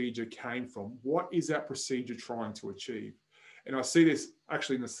procedure came from. What is that procedure trying to achieve? And I see this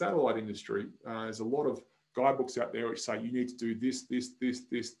actually in the satellite industry. There's a lot of guidebooks out there which say you need to do this,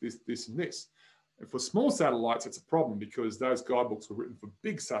 this, and this. And for small satellites, it's a problem because those guidebooks were written for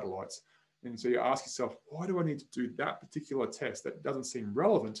big satellites. And so you ask yourself, why do I need to do that particular test? That doesn't seem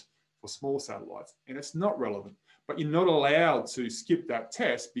relevant for small satellites. And it's not relevant, but you're not allowed to skip that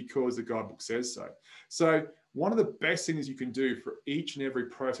test because the guidebook says so. So one of the best things you can do for each and every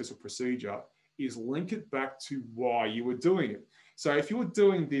process or procedure is link it back to why you were doing it. So if you're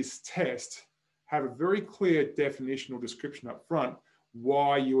doing this test, have a very clear definition or description up front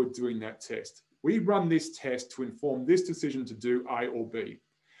why you are doing that test. We run this test to inform this decision to do A or B,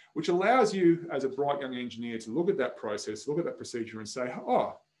 which allows you as a bright young engineer to look at that process, look at that procedure and say,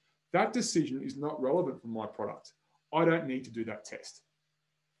 oh, that decision is not relevant for my product. I don't need to do that test,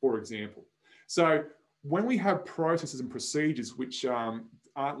 for example. So when we have processes and procedures which aren't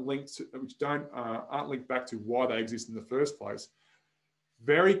linked back to why they exist in the first place,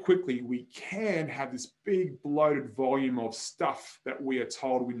 very quickly, we can have this big bloated volume of stuff that we are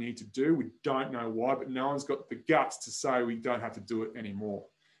told we need to do. We don't know why, but no one's got the guts to say we don't have to do it anymore.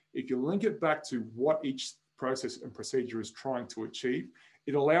 If you link it back to what each process and procedure is trying to achieve,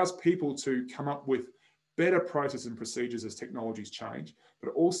 it allows people to come up with better processes and procedures as technologies change,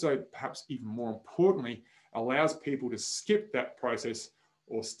 but also perhaps even more importantly, allows people to skip that process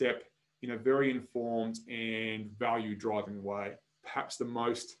or step in a very informed and value-driving way. Perhaps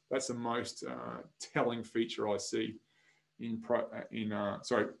that's the most telling feature I see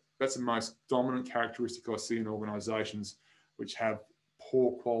that's the most dominant characteristic I see in organizations which have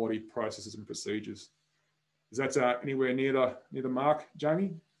poor quality processes and procedures. Is that anywhere near the mark,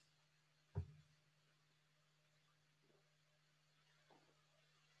 Jamie?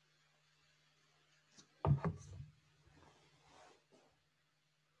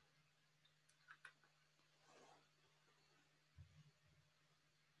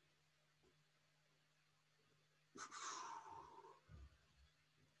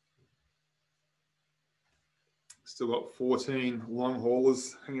 Still got 14 long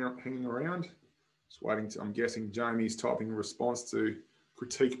haulers hanging around. Just waiting to, I'm guessing Jamie's typing a response to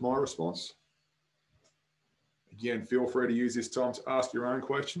critique my response. Again, feel free to use this time to ask your own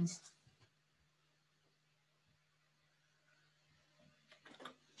questions.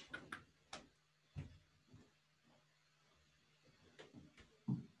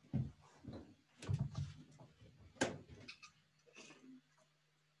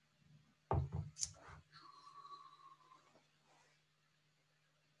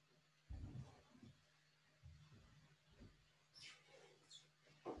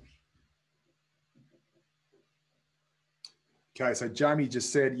 Okay, so Jamie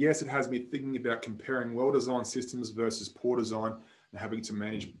just said, yes, it has me thinking about comparing well-designed systems versus poor design. and having to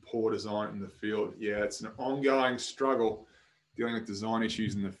manage poor design in the field. Yeah, it's an ongoing struggle dealing with design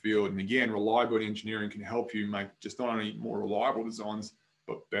issues in the field. And again, reliability engineering can help you make just not only more reliable designs,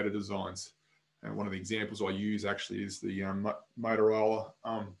 but better designs. And one of the examples I use actually is the Motorola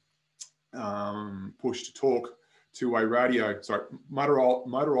push-to-talk two-way radio. Sorry,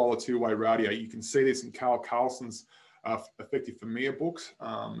 Motorola two-way radio. You can see this in Carl Carlson's Effective FMEA books,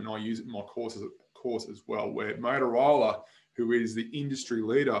 and I use it in my course as well, where Motorola, who is the industry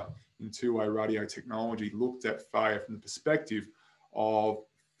leader in two-way radio technology, looked at failure from the perspective of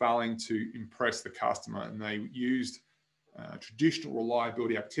failing to impress the customer, and they used traditional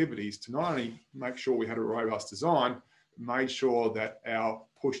reliability activities to not only make sure we had a robust design, but made sure that our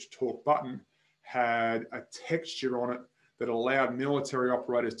push-to-talk button had a texture on it that allowed military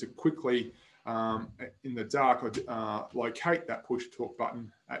operators to quickly, in the dark, locate that push-to-talk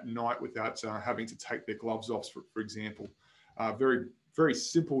button at night without having to take their gloves off, for example. Very, very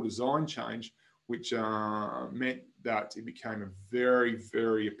simple design change, which meant that it became a very,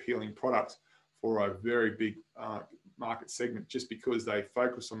 very appealing product for a very big market segment, just because they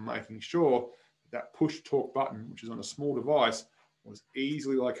focused on making sure that push-to-talk button, which is on a small device, was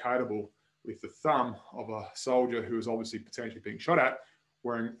easily locatable with the thumb of a soldier who is obviously potentially being shot at,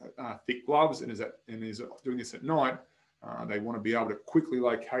 wearing thick gloves and is doing this at night. They want to be able to quickly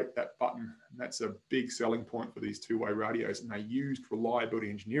locate that button. And that's a big selling point for these two-way radios. And they used reliability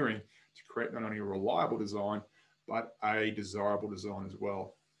engineering to create not only a reliable design, but a desirable design as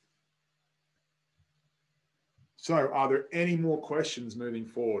well. So are there any more questions moving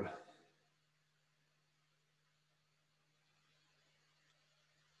forward?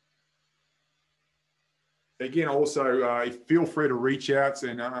 Again, also feel free to reach out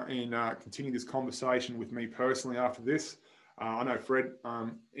and continue this conversation with me personally after this. I know Fred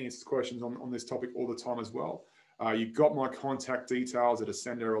answers questions on this topic all the time as well. You've got my contact details at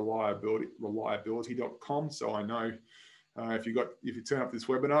ascendo reliability.com. So I know if you turn up this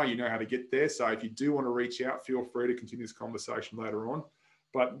webinar, you know how to get there. So if you do want to reach out, feel free to continue this conversation later on.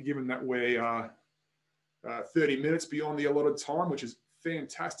 But given that we're 30 minutes beyond the allotted time, which is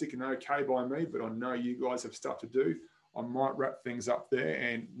fantastic and okay by me, but I know you guys have stuff to do, I might wrap things up there.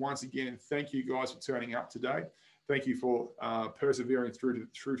 And once again, thank you guys for turning up today. Thank you for persevering through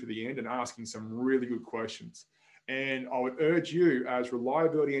to the end and asking some really good questions. And I would urge you as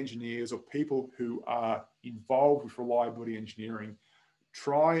reliability engineers or people who are involved with reliability engineering,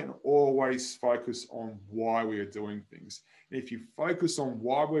 try and always focus on why we are doing things. And if you focus on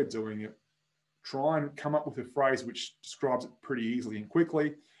why we're doing it, try and come up with a phrase which describes it pretty easily and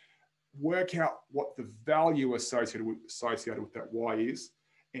quickly. Work out what the value associated with that why is.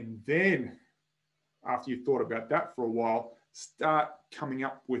 And then after you've thought about that for a while, start coming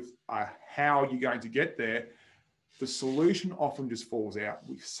up with how you're going to get there. The solution often just falls out.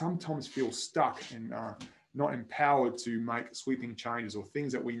 We sometimes feel stuck and not empowered to make sweeping changes or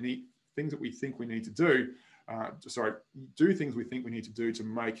things that we think we need to do. Do things we think we need to do to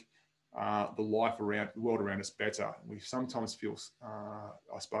make the world around us better. We sometimes feel,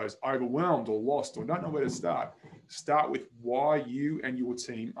 I suppose, overwhelmed or lost or don't know where to start. Start with why you and your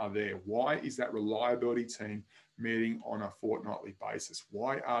team are there. Why is that reliability team meeting on a fortnightly basis?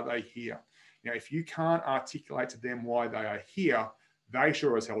 Why are they here? Now, if you can't articulate to them why they are here, they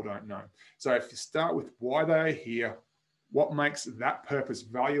sure as hell don't know. So if you start with why they are here, what makes that purpose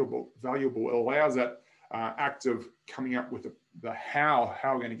valuable, it allows that act of coming up with the how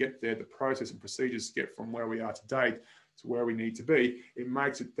we're going to get there, the process and procedures to get from where we are today to where we need to be. It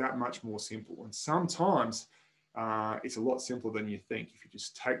makes it that much more simple. And sometimes it's a lot simpler than you think if you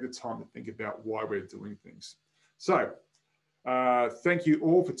just take the time to think about why we're doing things. So thank you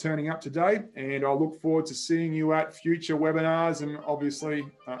all for turning up today, and I look forward to seeing you at future webinars and obviously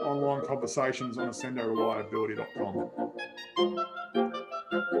online conversations on ascendoreliability.com.